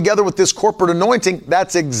we come together with this corporate anointing,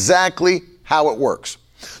 that's exactly how it works.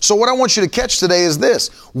 So what I want you to catch today is this.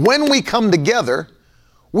 When we come together,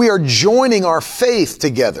 we are joining our faith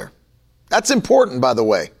together. That's important, by the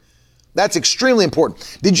way. That's extremely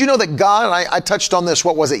important. Did you know that God, and I touched on this,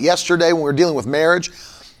 what was it, yesterday when we were dealing with marriage?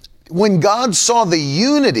 When God saw the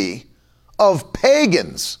unity of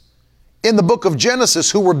pagans in the book of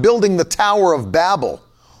Genesis who were building the Tower of Babel,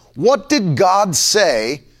 what did God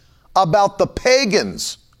say about the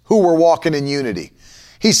pagans who were walking in unity?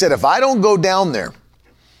 He said, if I don't go down there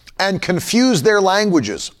and confuse their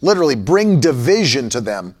languages, literally bring division to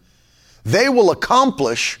them, they will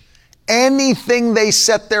accomplish anything they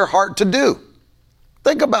set their heart to do.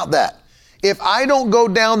 Think about that. If I don't go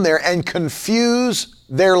down there and confuse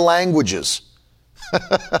their languages,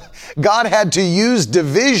 God had to use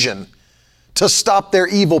division to stop their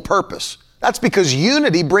evil purpose. That's because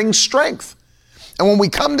unity brings strength. And when we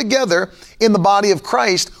come together in the body of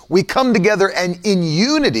Christ, we come together and in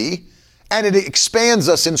unity, and it expands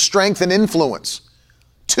us in strength and influence.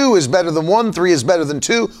 Two is better than one. Three is better than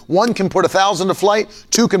two. One can put 1,000 to flight.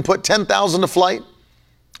 Two can put 10,000 to flight.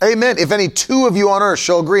 Amen. If any two of you on earth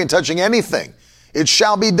shall agree in touching anything, it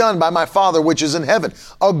shall be done by my Father which is in heaven.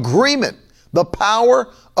 Agreement, the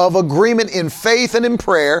power of agreement in faith and in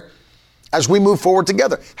prayer as we move forward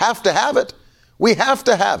together. Have to have it. We have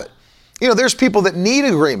to have it. You know, there's people that need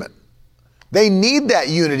agreement. They need that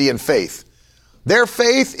unity in faith. Their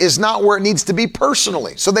faith is not where it needs to be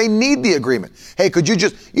personally. So they need the agreement. Hey,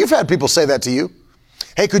 you've had people say that to you.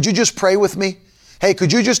 Hey, could you just pray with me? Hey,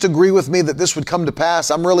 could you just agree with me that this would come to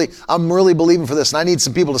pass? I'm really believing for this, and I need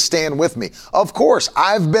some people to stand with me. Of course,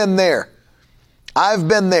 I've been there. I've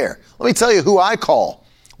been there. Let me tell you who I call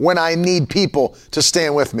when I need people to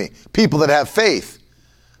stand with me. People that have faith.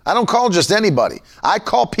 I don't call just anybody. I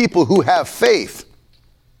call people who have faith.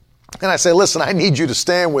 And I say, listen, I need you to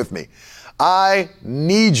stand with me. I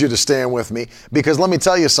need you to stand with me because let me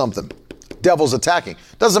tell you something. Devil's attacking.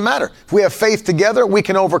 Doesn't matter. If we have faith together, we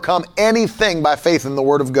can overcome anything by faith in the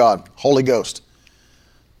Word of God. Holy Ghost.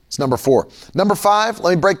 It's number 4. Number 5,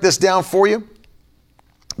 let me break this down for you.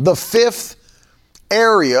 The 5th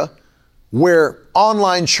area where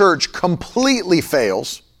online church completely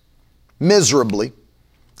fails, miserably,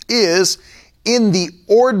 is in the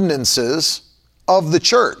ordinances of the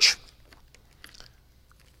church.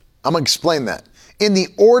 I'm going to explain that. In the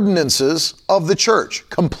ordinances of the church,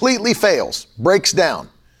 completely fails, breaks down.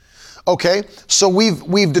 Okay, so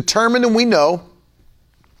we've determined and we know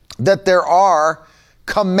that there are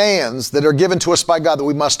commands that are given to us by God that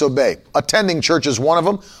we must obey. Attending church is one of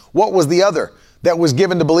them. What was the other that was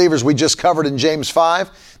given to believers? We just covered in James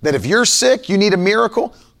 5, that if you're sick, you need a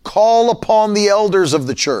miracle, call upon the elders of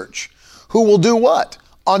the church, who will do what?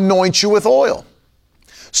 Anoint you with oil.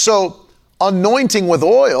 So anointing with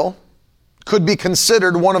oil could be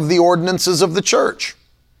considered one of the ordinances of the church.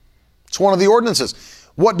 It's one of the ordinances.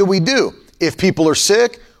 What do? If people are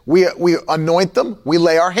sick, we anoint them, we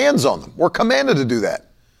lay our hands on them. We're commanded to do that.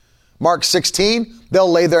 Mark 16,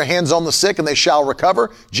 they'll lay their hands on the sick and they shall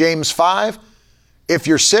recover. James 5, if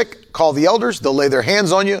you're sick, call the elders, they'll lay their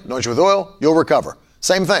hands on you, anoint you with oil, you'll recover.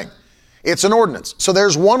 Same thing. It's an ordinance. So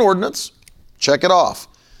there's one ordinance. Check it off.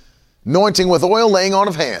 Anointing with oil, laying on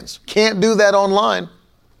of hands. Can't do that online.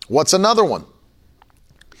 What's another one?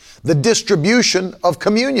 The distribution of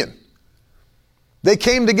communion. They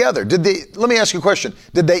came together. Let me ask you a question.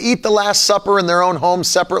 Did they eat the Last Supper in their own homes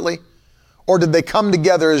separately? Or did they come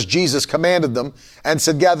together as Jesus commanded them and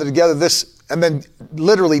said, gather together this, and then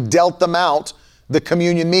literally dealt them out the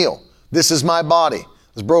communion meal? This is my body.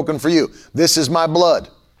 It's broken for you. This is my blood.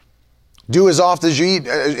 Do as often as you eat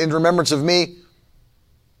in remembrance of me.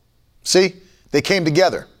 See, they came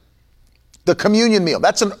together. The communion meal.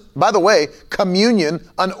 By the way, communion,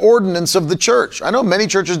 an ordinance of the church. I know many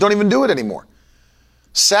churches don't even do it anymore.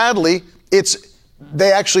 Sadly,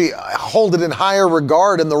 they actually hold it in higher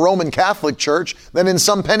regard in the Roman Catholic Church than in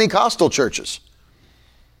some Pentecostal churches.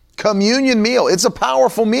 Communion meal. It's a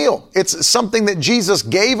powerful meal. It's something that Jesus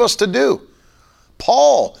gave us to do.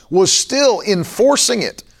 Paul was still enforcing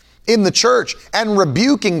it in the church and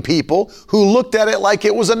rebuking people who looked at it like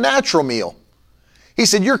it was a natural meal. He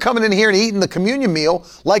said, you're coming in here and eating the communion meal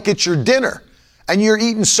like it's your dinner. And you're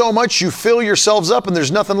eating so much you fill yourselves up and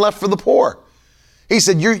there's nothing left for the poor. He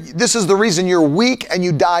said, this is the reason you're weak and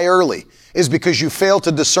you die early, is because you fail to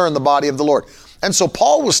discern the body of the Lord. And so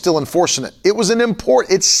Paul was still enforcing it.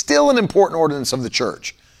 It's still an important ordinance of the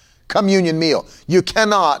church. Communion meal. You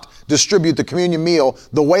cannot distribute the communion meal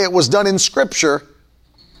the way it was done in Scripture.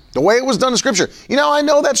 The way it was done in Scripture. You know, I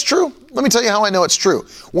know that's true. Let me tell you how I know it's true.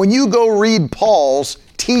 When you go read Paul's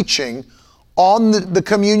teaching on the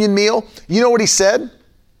communion meal, you know what he said?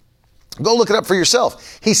 Go look it up for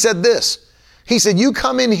yourself. He said this. He said, you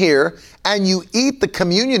come in here and you eat the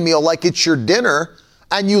communion meal like it's your dinner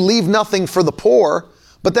and you leave nothing for the poor.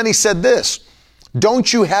 But then he said this,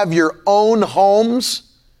 don't you have your own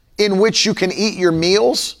homes in which you can eat your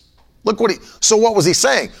meals? So what was he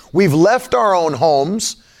saying? We've left our own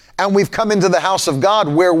homes and we've come into the house of God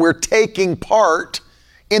where we're taking part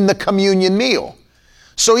in the communion meal.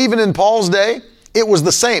 So even in Paul's day, it was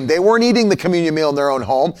the same. They weren't eating the communion meal in their own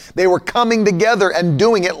home. They were coming together and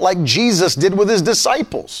doing it like Jesus did with his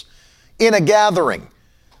disciples in a gathering.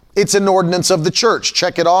 It's an ordinance of the church.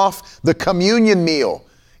 Check it off. The communion meal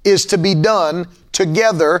is to be done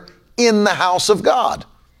together in the house of God.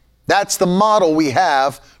 That's the model we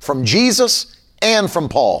have from Jesus and from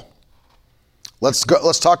Paul.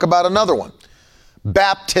 Let's talk about another one.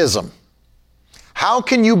 Baptism. How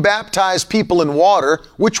can you baptize people in water,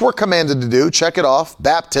 which we're commanded to do? Check it off.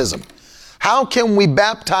 Baptism. How can we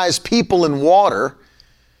baptize people in water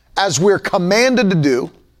as we're commanded to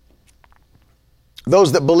do?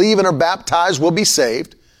 Those that believe and are baptized will be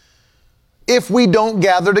saved if we don't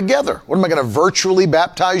gather together. What am I going to virtually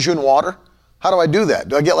baptize you in water? How do I do that?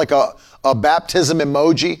 Do I get like a baptism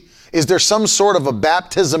emoji? Is there some sort of a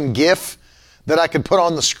baptism GIF that I could put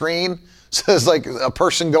on the screen? So it's like a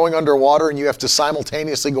person going underwater and you have to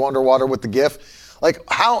simultaneously go underwater with the GIF. Like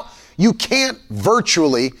how, you can't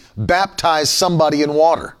virtually baptize somebody in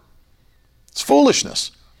water. It's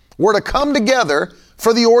foolishness. We're to come together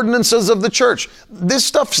for the ordinances of the church. This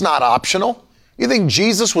stuff's not optional. You think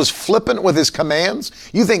Jesus was flippant with his commands?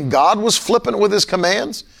 You think God was flippant with his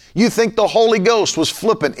commands? You think the Holy Ghost was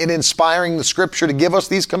flippant in inspiring the Scripture to give us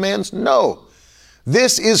these commands? No.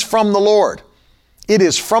 This is from the Lord. It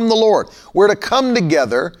is from the Lord. We're to come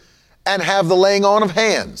together and have the laying on of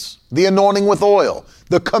hands, the anointing with oil,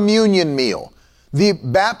 the communion meal, the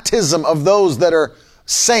baptism of those that are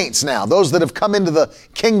saints now, those that have come into the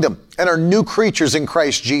kingdom and are new creatures in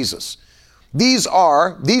Christ Jesus. These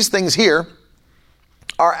things here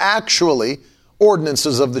are actually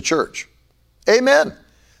ordinances of the church. Amen.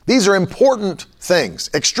 These are important things,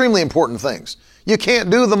 extremely important things. You can't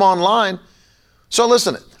do them online. So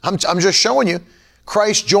listen, I'm just showing you.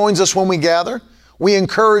 Christ joins us when we gather. We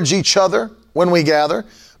encourage each other when we gather.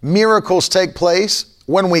 Miracles take place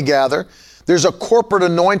when we gather. There's a corporate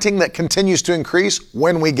anointing that continues to increase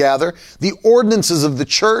when we gather. The ordinances of the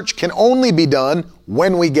church can only be done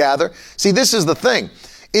when we gather. See, this is the thing.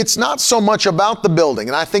 It's not so much about the building,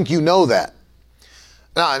 and I think you know that.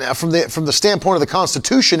 Now, from the standpoint of the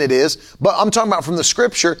Constitution, it is, but I'm talking about from the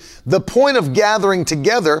Scripture. The point of gathering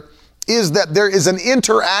together is that there is an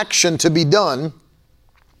interaction to be done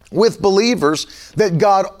with believers that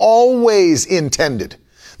God always intended,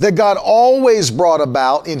 that God always brought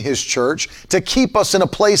about in His church to keep us in a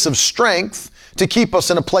place of strength, to keep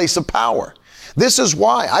us in a place of power. This is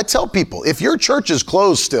why I tell people, if your church is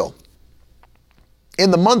closed still,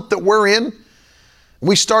 in the month that we're in,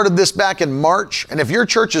 we started this back in March, and if your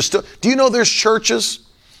church is still, do you know there's churches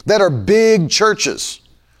that are big churches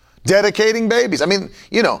dedicating babies? I mean,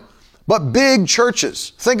 but big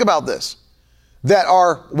churches, think about this, that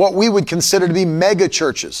are what we would consider to be mega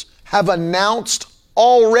churches, have announced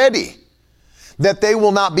already that they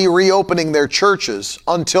will not be reopening their churches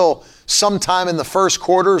until sometime in the first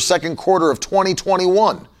quarter or second quarter of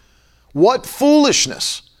 2021. What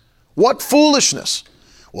foolishness. What foolishness.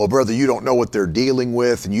 Well, brother, you don't know what they're dealing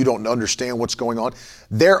with and you don't understand what's going on.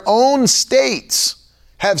 Their own states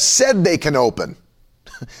have said they can open.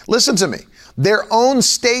 Listen to me. Their own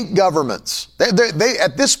state governments, they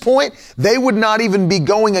at this point, they would not even be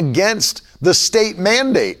going against the state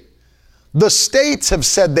mandate. The states have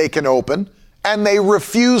said they can open, and they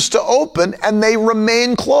refuse to open, and they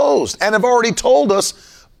remain closed, and have already told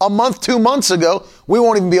us a month, 2 months ago, we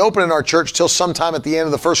won't even be opening our church till sometime at the end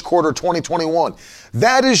of the first quarter of 2021.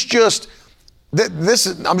 That is just,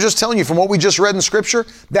 I'm just telling you from what we just read in Scripture,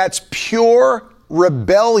 that's pure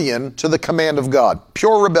rebellion to the command of God.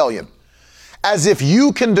 Pure rebellion. As if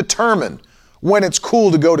you can determine when it's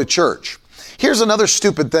cool to go to church. Here's another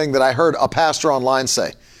stupid thing that I heard a pastor online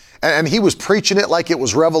say, and he was preaching it like it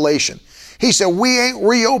was revelation. He said, we ain't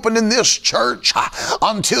reopening this church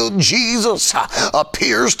until Jesus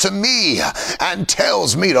appears to me and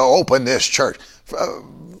tells me to open this church.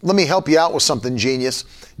 Let me help you out with something, genius.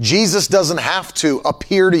 Jesus doesn't have to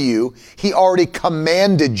appear to you. He already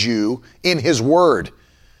commanded you in His Word.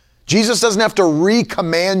 Jesus doesn't have to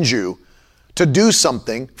recommand you to do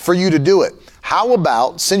something for you to do it. How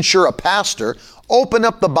about, since you're a pastor, open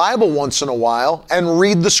up the Bible once in a while and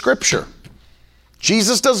read the Scripture?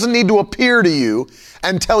 Jesus doesn't need to appear to you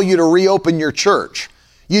and tell you to reopen your church.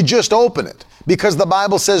 You just open it, because the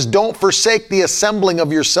Bible says, don't forsake the assembling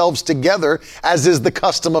of yourselves together, as is the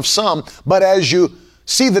custom of some, but as you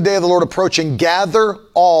see the day of the Lord approaching, gather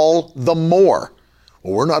all the more.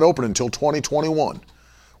 Well, we're not open until 2021.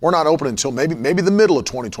 We're not open until maybe the middle of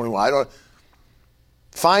 2021.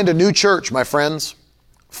 Find a new church, my friends.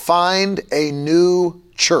 Find a new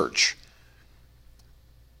church.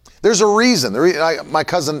 There's a reason. My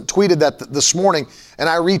cousin tweeted that this morning, and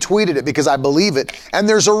I retweeted it because I believe it. And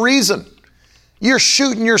there's a reason. You're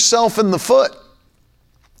shooting yourself in the foot.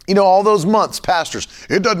 All those months, pastors,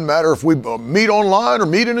 it doesn't matter if we meet online or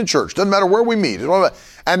meet in a church. Doesn't matter where we meet.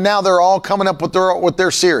 And now they're all coming up with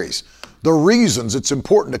their series. The reasons it's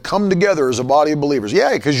important to come together as a body of believers.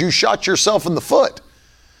 Yeah, because you shot yourself in the foot.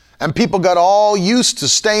 And people got all used to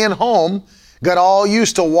staying home, got all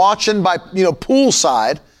used to watching by,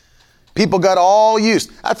 poolside. People got all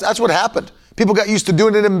used. That's what happened. People got used to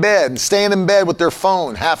doing it in bed and staying in bed with their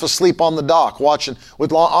phone, half asleep on the dock, watching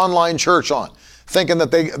with online church on, thinking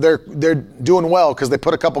that they're doing well because they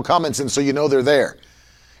put a couple comments in so they're there.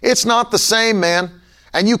 It's not the same, man.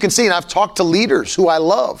 And you can see, and I've talked to leaders who I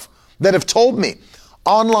love that have told me,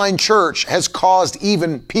 online church has caused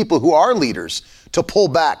even people who are leaders to pull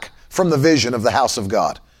back from the vision of the house of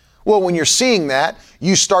God. Well, when you're seeing that,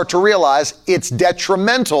 you start to realize it's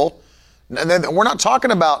detrimental. And then we're not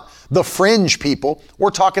talking about the fringe people. We're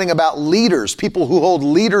talking about leaders, people who hold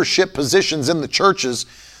leadership positions in the churches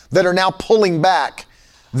that are now pulling back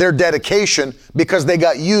their dedication because they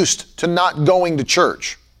got used to not going to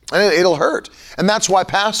church. And it'll hurt. And that's why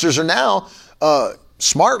pastors are now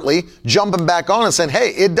smartly jumping back on and saying, hey,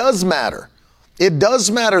 it does matter. It does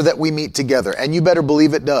matter that we meet together, and you better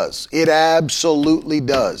believe it does. It absolutely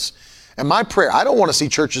does. And my prayer, I don't want to see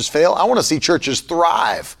churches fail. I want to see churches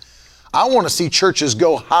thrive. I want to see churches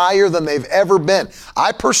go higher than they've ever been.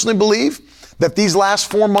 I personally believe that these last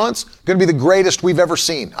 4 months are going to be the greatest we've ever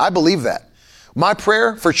seen. I believe that. My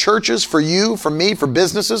prayer for churches, for you, for me, for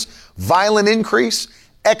businesses, violent increase,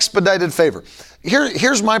 expedited favor.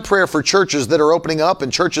 Here's my prayer for churches that are opening up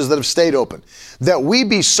and churches that have stayed open, that we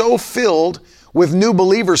be so filled with new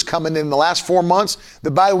believers coming in the last 4 months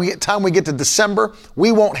that by the time we get to December,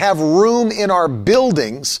 we won't have room in our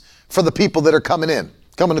buildings for the people that are coming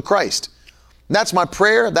to Christ. And that's my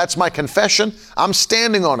prayer. That's my confession. I'm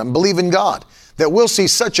standing on it and believing God that we'll see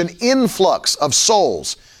such an influx of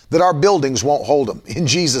souls that our buildings won't hold them, in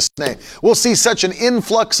Jesus' name. We'll see such an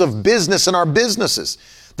influx of business in our businesses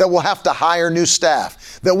that we'll have to hire new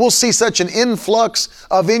staff, that we'll see such an influx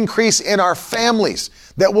of increase in our families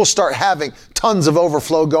that we'll start having tons of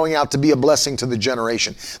overflow going out to be a blessing to the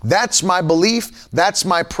generation. That's my belief. That's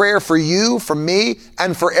my prayer for you, for me,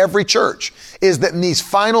 and for every church, is that in these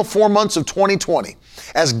final 4 months of 2020,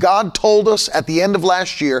 as God told us at the end of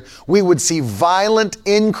last year, we would see violent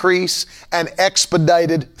increase and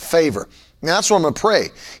expedited favor. And that's what I'm going to pray.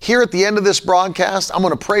 Here at the end of this broadcast, I'm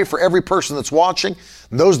going to pray for every person that's watching,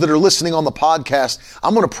 and those that are listening on the podcast.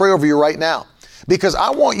 I'm going to pray over you right now because I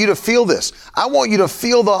want you to feel this. I want you to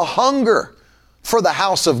feel the hunger for the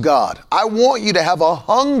house of God. I want you to have a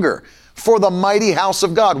hunger for the mighty house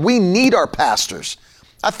of God. We need our pastors.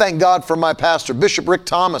 I thank God for my pastor, Bishop Rick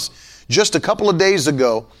Thomas. Just a couple of days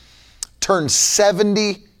ago, turned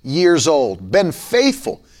 70 years old. Been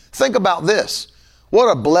faithful. Think about this.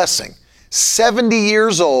 What a blessing. 70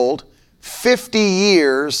 years old, 50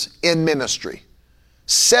 years in ministry.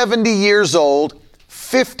 70 years old,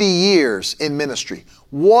 50 years in ministry.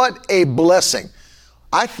 What a blessing.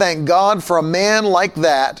 I thank God for a man like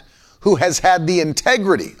that who has had the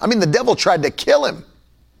integrity. I mean, the devil tried to kill him.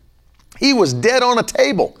 He was dead on a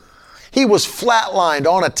table. He was flatlined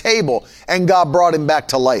on a table, and God brought him back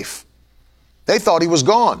to life. They thought he was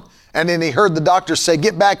gone. And then he heard the doctor say,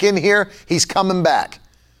 get back in here. He's coming back.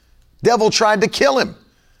 Devil tried to kill him,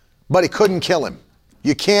 but he couldn't kill him.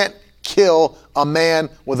 You can't kill a man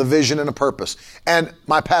with a vision and a purpose. And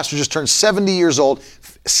my pastor just turned 70 years old,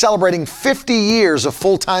 celebrating 50 years of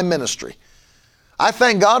full-time ministry. I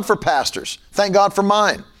thank God for pastors. Thank God for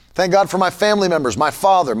mine. Thank God for my family members, my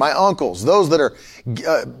father, my uncles, those that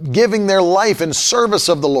are giving their life in service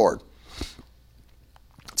of the Lord.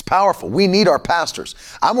 It's powerful. We need our pastors.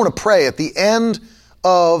 I want to pray at the end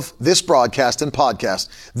of this broadcast and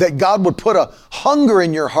podcast that God would put a hunger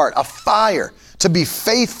in your heart, a fire to be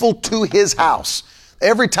faithful to His house.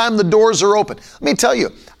 Every time the doors are open. Let me tell you,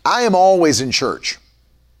 I am always in church.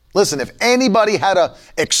 Listen, if anybody had an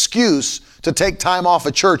excuse to take time off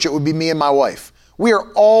of church, it would be me and my wife. We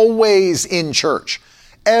are always in church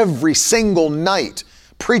every single night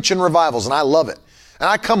preaching revivals, and I love it. And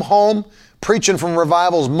I come home preaching from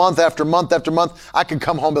revivals month after month after month. I could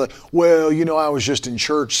come home and be like, well, you know, I was just in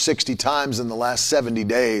church 60 times in the last 70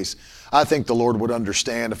 days. I think the Lord would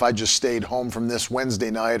understand if I just stayed home from this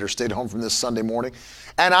Wednesday night or stayed home from this Sunday morning.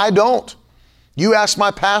 And I don't. You ask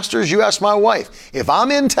my pastors, you ask my wife. If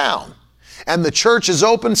I'm in town and the church is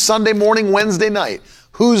open Sunday morning, Wednesday night,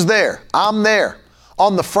 who's there? I'm there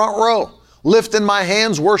on the front row, lifting my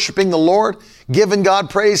hands, worshiping the Lord, giving God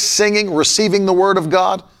praise, singing, receiving the word of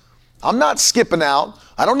God. I'm not skipping out.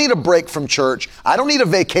 I don't need a break from church. I don't need a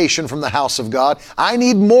vacation from the house of God. I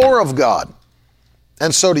need more of God.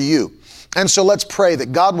 And so do you. And so let's pray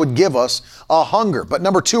that God would give us a hunger. But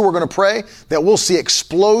number two, we're going to pray that we'll see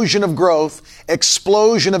explosion of growth,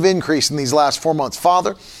 explosion of increase in these last 4 months.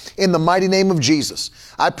 Father, in the mighty name of Jesus,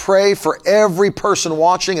 I pray for every person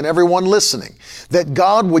watching and everyone listening that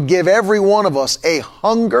God would give every one of us a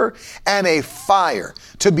hunger and a fire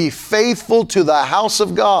to be faithful to the house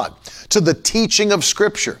of God, to the teaching of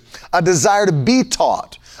Scripture, a desire to be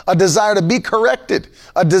taught, a desire to be corrected,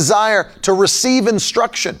 a desire to receive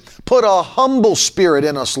instruction. Put a humble spirit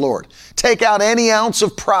in us, Lord. Take out any ounce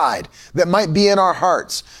of pride that might be in our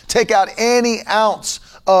hearts. Take out any ounce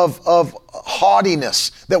of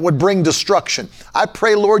haughtiness that would bring destruction. I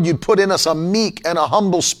pray, Lord, you'd put in us a meek and a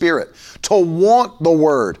humble spirit to want the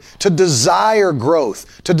word, to desire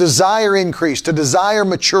growth, to desire increase, to desire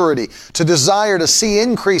maturity, to desire to see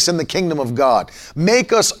increase in the kingdom of God.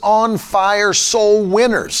 Make us on fire soul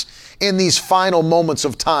winners in these final moments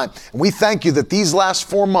of time. And we thank you that these last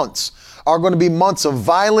 4 months are going to be months of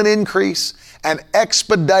violent increase and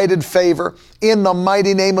expedited favor in the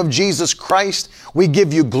mighty name of Jesus Christ. We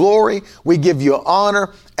give you glory, we give you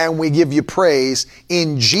honor, and we give you praise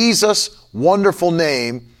in Jesus' wonderful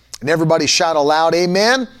name. And everybody shout aloud,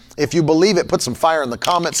 amen. If you believe it, put some fire in the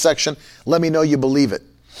comment section. Let me know you believe it.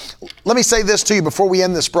 Let me say this to you before we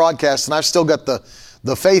end this broadcast, and I've still got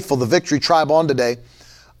the faithful, the Victory Tribe on today.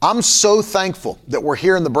 I'm so thankful that we're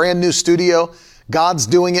here in the brand new studio. God's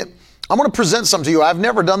doing it. I'm going to present something to you. I've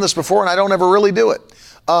never done this before, and I don't ever really do it.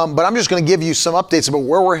 But I'm just going to give you some updates about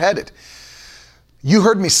where we're headed. You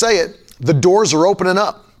heard me say it. The doors are opening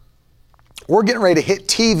up. We're getting ready to hit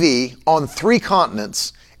TV on 3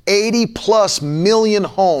 continents, 80 plus million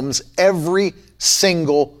homes every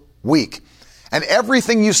single week. And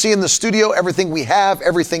everything you see in the studio, everything we have,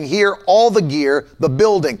 everything here, all the gear, the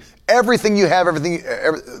building, everything you have, everything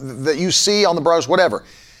that you see on the browser, whatever,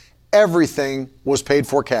 everything was paid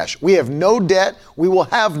for cash. We have no debt. We will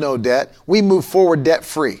have no debt. We move forward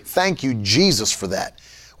debt-free. Thank you, Jesus, for that.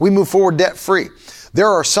 We move forward debt-free. There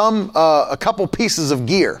are a couple pieces of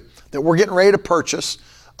gear that we're getting ready to purchase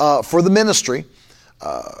for the ministry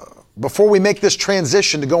before we make this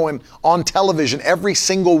transition to going on television every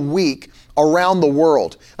single week around the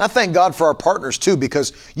world. And I thank God for our partners too,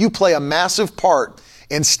 because you play a massive part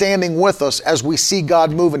in standing with us as we see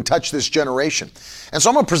God move and touch this generation. And so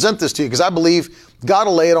I'm going to present this to you because I believe God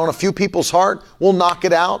will lay it on a few people's heart. We'll knock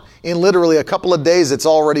it out in literally a couple of days. It's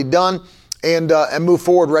already done. And move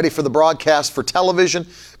forward ready for the broadcast for television.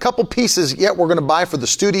 A couple pieces yet we're going to buy for the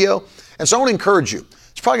studio. And so I want to encourage you.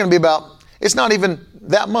 It's probably going to be about, it's not even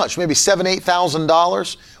that much, maybe $7,000,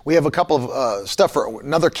 $8,000. We have a couple of stuff for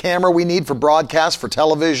another camera we need for broadcast for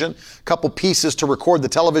television, a couple pieces to record the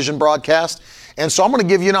television broadcast. And so I'm going to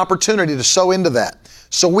give you an opportunity to sow into that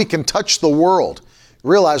so we can touch the world.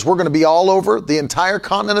 Realize we're going to be all over the entire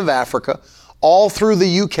continent of Africa, all through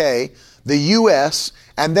the UK, the US,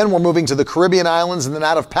 and then we're moving to the Caribbean islands and then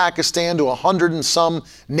out of Pakistan to 100 and some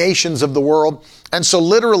nations of the world. And so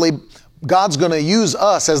literally, God's going to use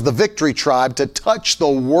us as the victory tribe to touch the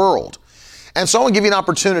world. And so I want to give you an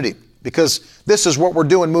opportunity because this is what we're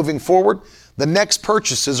doing moving forward. The next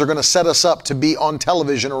purchases are going to set us up to be on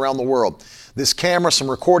television around the world. This camera,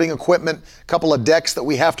 some recording equipment, a couple of decks that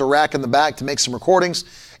we have to rack in the back to make some recordings.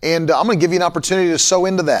 And I'm going to give you an opportunity to sow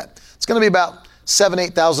into that. It's going to be about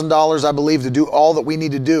 $7,000, $8,000, I believe, to do all that we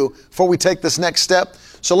need to do before we take this next step.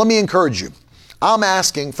 So let me encourage you. I'm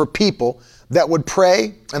asking for people that would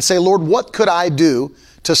pray and say, Lord, what could I do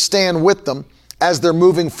to stand with them as they're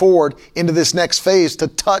moving forward into this next phase to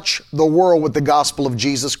touch the world with the gospel of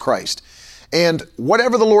Jesus Christ? And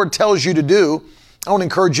whatever the Lord tells you to do, I want to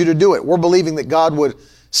encourage you to do it. We're believing that God would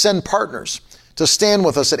send partners to stand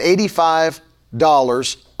with us at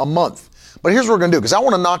 $85 a month. But here's what we're going to do, because I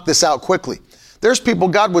want to knock this out quickly. There's people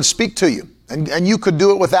God would speak to you, and you could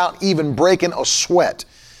do it without even breaking a sweat.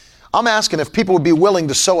 I'm asking if people would be willing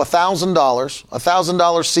to sow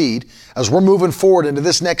 $1,000 seed as we're moving forward into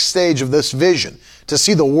this next stage of this vision to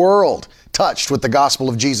see the world touched with the gospel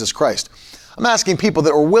of Jesus Christ. I'm asking people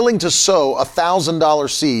that are willing to sow $1,000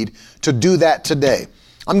 seed to do that today.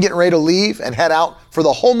 I'm getting ready to leave and head out for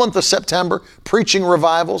the whole month of September, preaching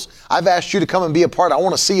revivals. I've asked you to come and be a part. I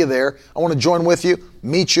want to see you there. I want to join with you,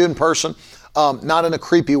 meet you in person. Not in a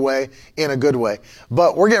creepy way, in a good way.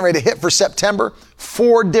 But we're getting ready to hit for September,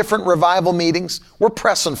 4 different revival meetings. We're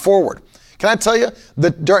pressing forward. Can I tell you,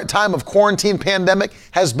 the time of quarantine pandemic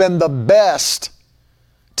has been the best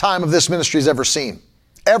time of this ministry's ever seen.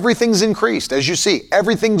 Everything's increased, as you see.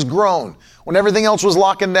 Everything's grown. When everything else was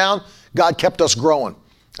locking down, God kept us growing.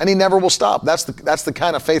 And He never will stop. That's the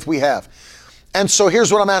kind of faith we have. And so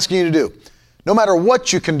here's what I'm asking you to do. No matter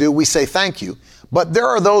what you can do, we say thank you. But there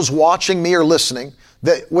are those watching me or listening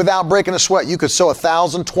that without breaking a sweat, you could sow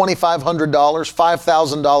 $1,000, $2,500,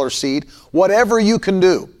 $5,000 seed. Whatever you can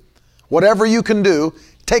do,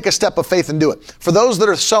 take a step of faith and do it. For those that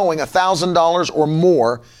are sowing $1,000 or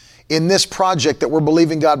more in this project that we're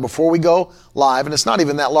believing God before we go live, and it's not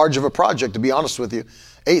even that large of a project, to be honest with you,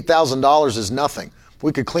 $8,000 is nothing.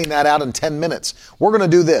 We could clean that out in 10 minutes. We're going to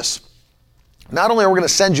do this. Not only are we going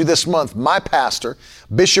to send you this month, my pastor,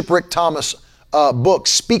 Bishop Rick Thomas, book,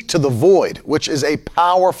 Speak to the Void, which is a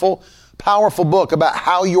powerful, powerful book about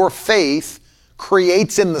how your faith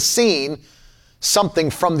creates in the seen something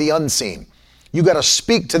from the unseen. You got to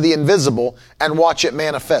speak to the invisible and watch it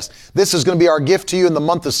manifest. This is going to be our gift to you in the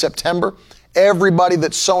month of September. Everybody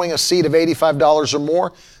that's sowing a seed of $85 or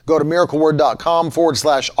more, go to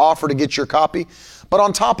miracleword.com/offer to get your copy. But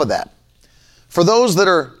on top of that, for those that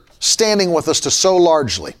are standing with us to sow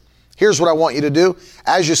largely, here's what I want you to do.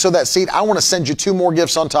 As you sow that seed, I want to send you 2 more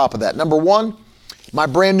gifts on top of that. Number 1, my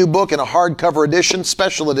brand new book in a hardcover edition,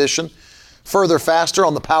 special edition, Further Faster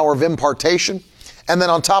on the Power of Impartation. And then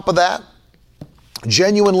on top of that,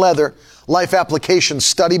 Genuine Leather Life Application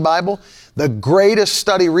Study Bible, the greatest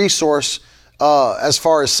study resource as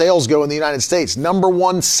far as sales go in the United States. Number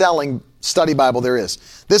 1 selling study Bible there is.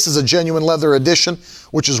 This is a Genuine Leather edition,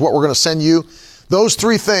 which is what we're going to send you. Those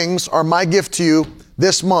 3 things are my gift to you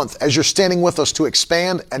this month as you're standing with us to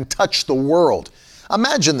expand and touch the world.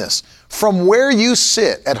 Imagine this, from where you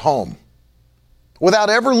sit at home,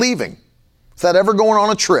 without ever leaving, without ever going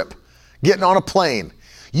on a trip, getting on a plane,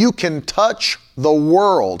 you can touch the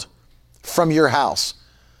world from your house.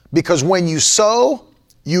 Because when you sow,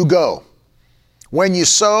 you go. When you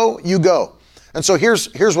sow, you go. And so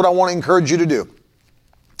here's what I want to encourage you to do.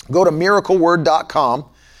 Go to miracleword.com,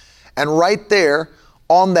 and right there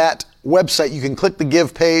on that website, you can click the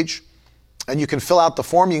give page and you can fill out the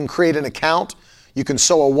form. You can create an account. You can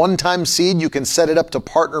sow a one-time seed. You can set it up to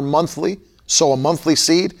partner monthly, sow a monthly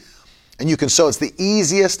seed, and you can sow. It's the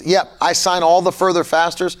easiest. Yep, I sign all the Further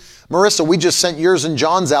Fasters. Marissa, we just sent yours and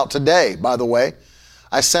John's out today, by the way.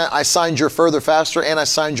 I signed your Further Faster and I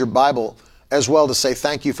signed your Bible as well to say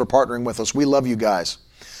thank you for partnering with us. We love you guys.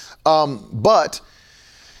 But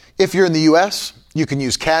if you're in the U.S., You can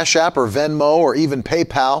use Cash App or Venmo or even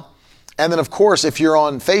PayPal. And then, of course, if you're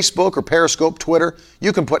on Facebook or Periscope, Twitter,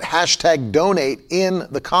 you can put hashtag donate in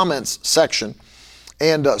the comments section.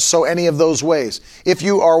 And so any of those ways. If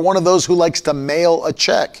you are one of those who likes to mail a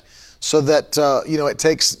check so that, it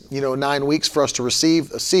takes, 9 weeks for us to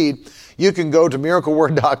receive a seed, you can go to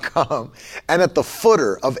miracleword.com. And at the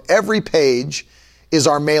footer of every page is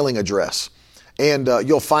our mailing address. And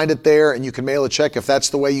you'll find it there, and you can mail a check if that's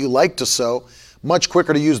the way you like to sow. Much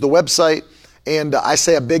quicker to use the website. And I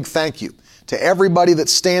say a big thank you to everybody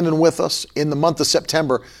that's standing with us in the month of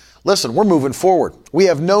September. Listen, we're moving forward. We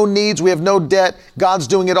have no needs. We have no debt. God's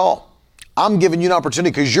doing it all. I'm giving you an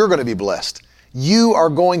opportunity because you're going to be blessed. You are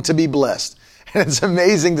going to be blessed. And it's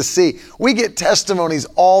amazing to see. We get testimonies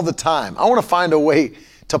all the time. I want to find a way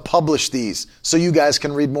to publish these so you guys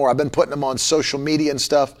can read more. I've been putting them on social media and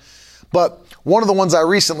stuff. But one of the ones I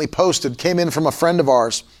recently posted came in from a friend of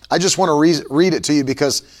ours. I just want to read it to you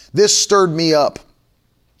because this stirred me up.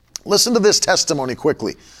 Listen to this testimony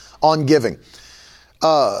quickly on giving.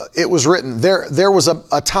 It was written, there was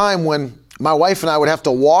a time when my wife and I would have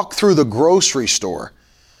to walk through the grocery store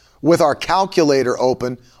with our calculator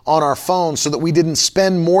open on our phone so that we didn't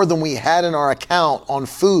spend more than we had in our account on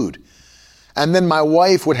food. And then my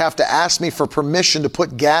wife would have to ask me for permission to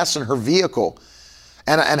put gas in her vehicle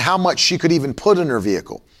and how much she could even put in her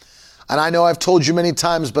vehicle. And I know I've told you many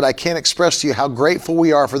times, but I can't express to you how grateful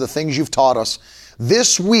we are for the things you've taught us.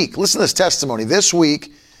 This week, listen to this testimony. This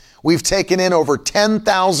week, we've taken in over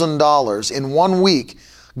 $10,000 in 1 week.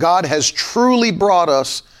 God has truly brought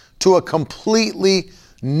us to a completely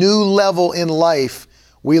new level in life.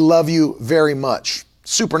 We love you very much.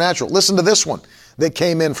 Supernatural. Listen to this one that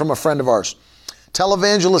came in from a friend of ours. Tell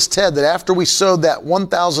Evangelist Ted that after we sowed that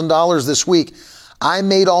 $1,000 this week, I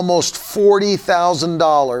made almost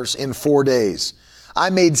 $40,000 in 4 days.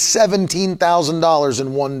 I made $17,000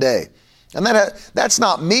 in 1 day. And that's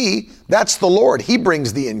not me, that's the Lord. He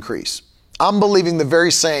brings the increase. I'm believing the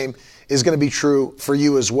very same is going to be true for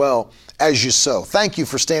you as well as you sow. Thank you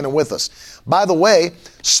for standing with us. By the way,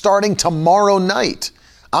 starting tomorrow night,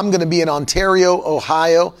 I'm going to be in Ontario,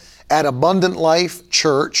 Ohio at Abundant Life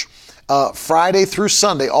Church, Friday through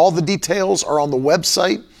Sunday. All the details are on the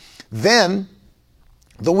website. Then,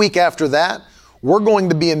 the week after that, we're going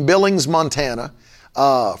to be in Billings, Montana,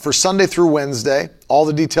 for Sunday through Wednesday. All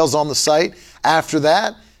the details on the site. After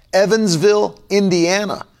that, Evansville,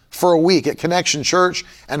 Indiana for a week at Connection Church.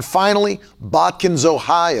 And finally, Botkins,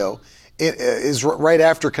 Ohio is right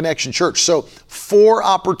after Connection Church. So 4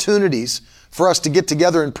 opportunities for us to get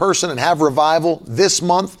together in person and have revival this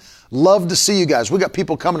month. Love to see you guys. We got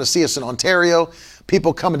people coming to see us in Ontario,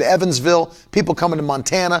 people coming to Evansville, people coming to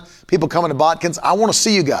Montana, people coming to Botkins. I want to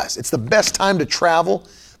see you guys. It's the best time to travel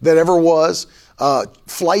that ever was.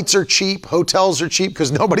 Flights are cheap, hotels are cheap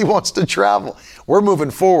because nobody wants to travel. We're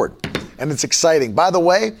moving forward and it's exciting. By the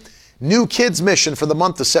way, new kids mission for the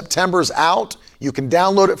month of September is out. You can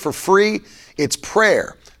download it for free. It's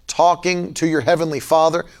prayer, talking to your Heavenly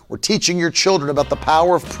Father. We're teaching your children about the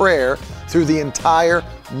power of prayer through the entire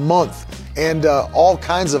month and all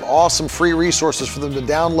kinds of awesome free resources for them to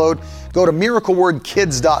download. Go to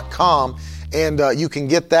miraclewordkids.com and you can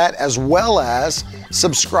get that, as well as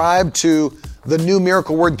subscribe to the new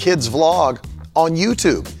Miracle Word Kids vlog on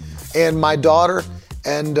YouTube. And my daughter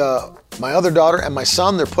and my other daughter and my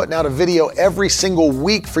son, they're putting out a video every single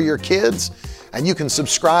week for your kids. And you can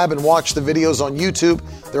subscribe and watch the videos on YouTube.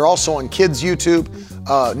 They're also on Kids YouTube.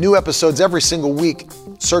 New episodes every single week.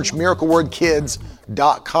 Search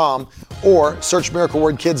miraclewordkids.com or search Miracle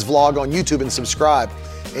Word Kids vlog on YouTube and subscribe.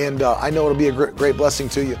 And I know it'll be a great blessing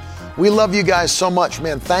to you. We love you guys so much,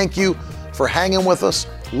 man. Thank you for hanging with us.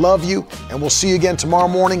 Love you. And we'll see you again tomorrow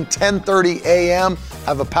morning, 10:30 a.m.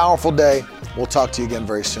 Have a powerful day. We'll talk to you again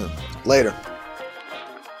very soon. Later.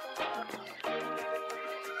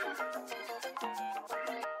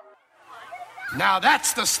 Now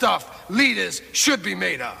that's the stuff leaders should be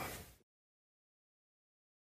made of.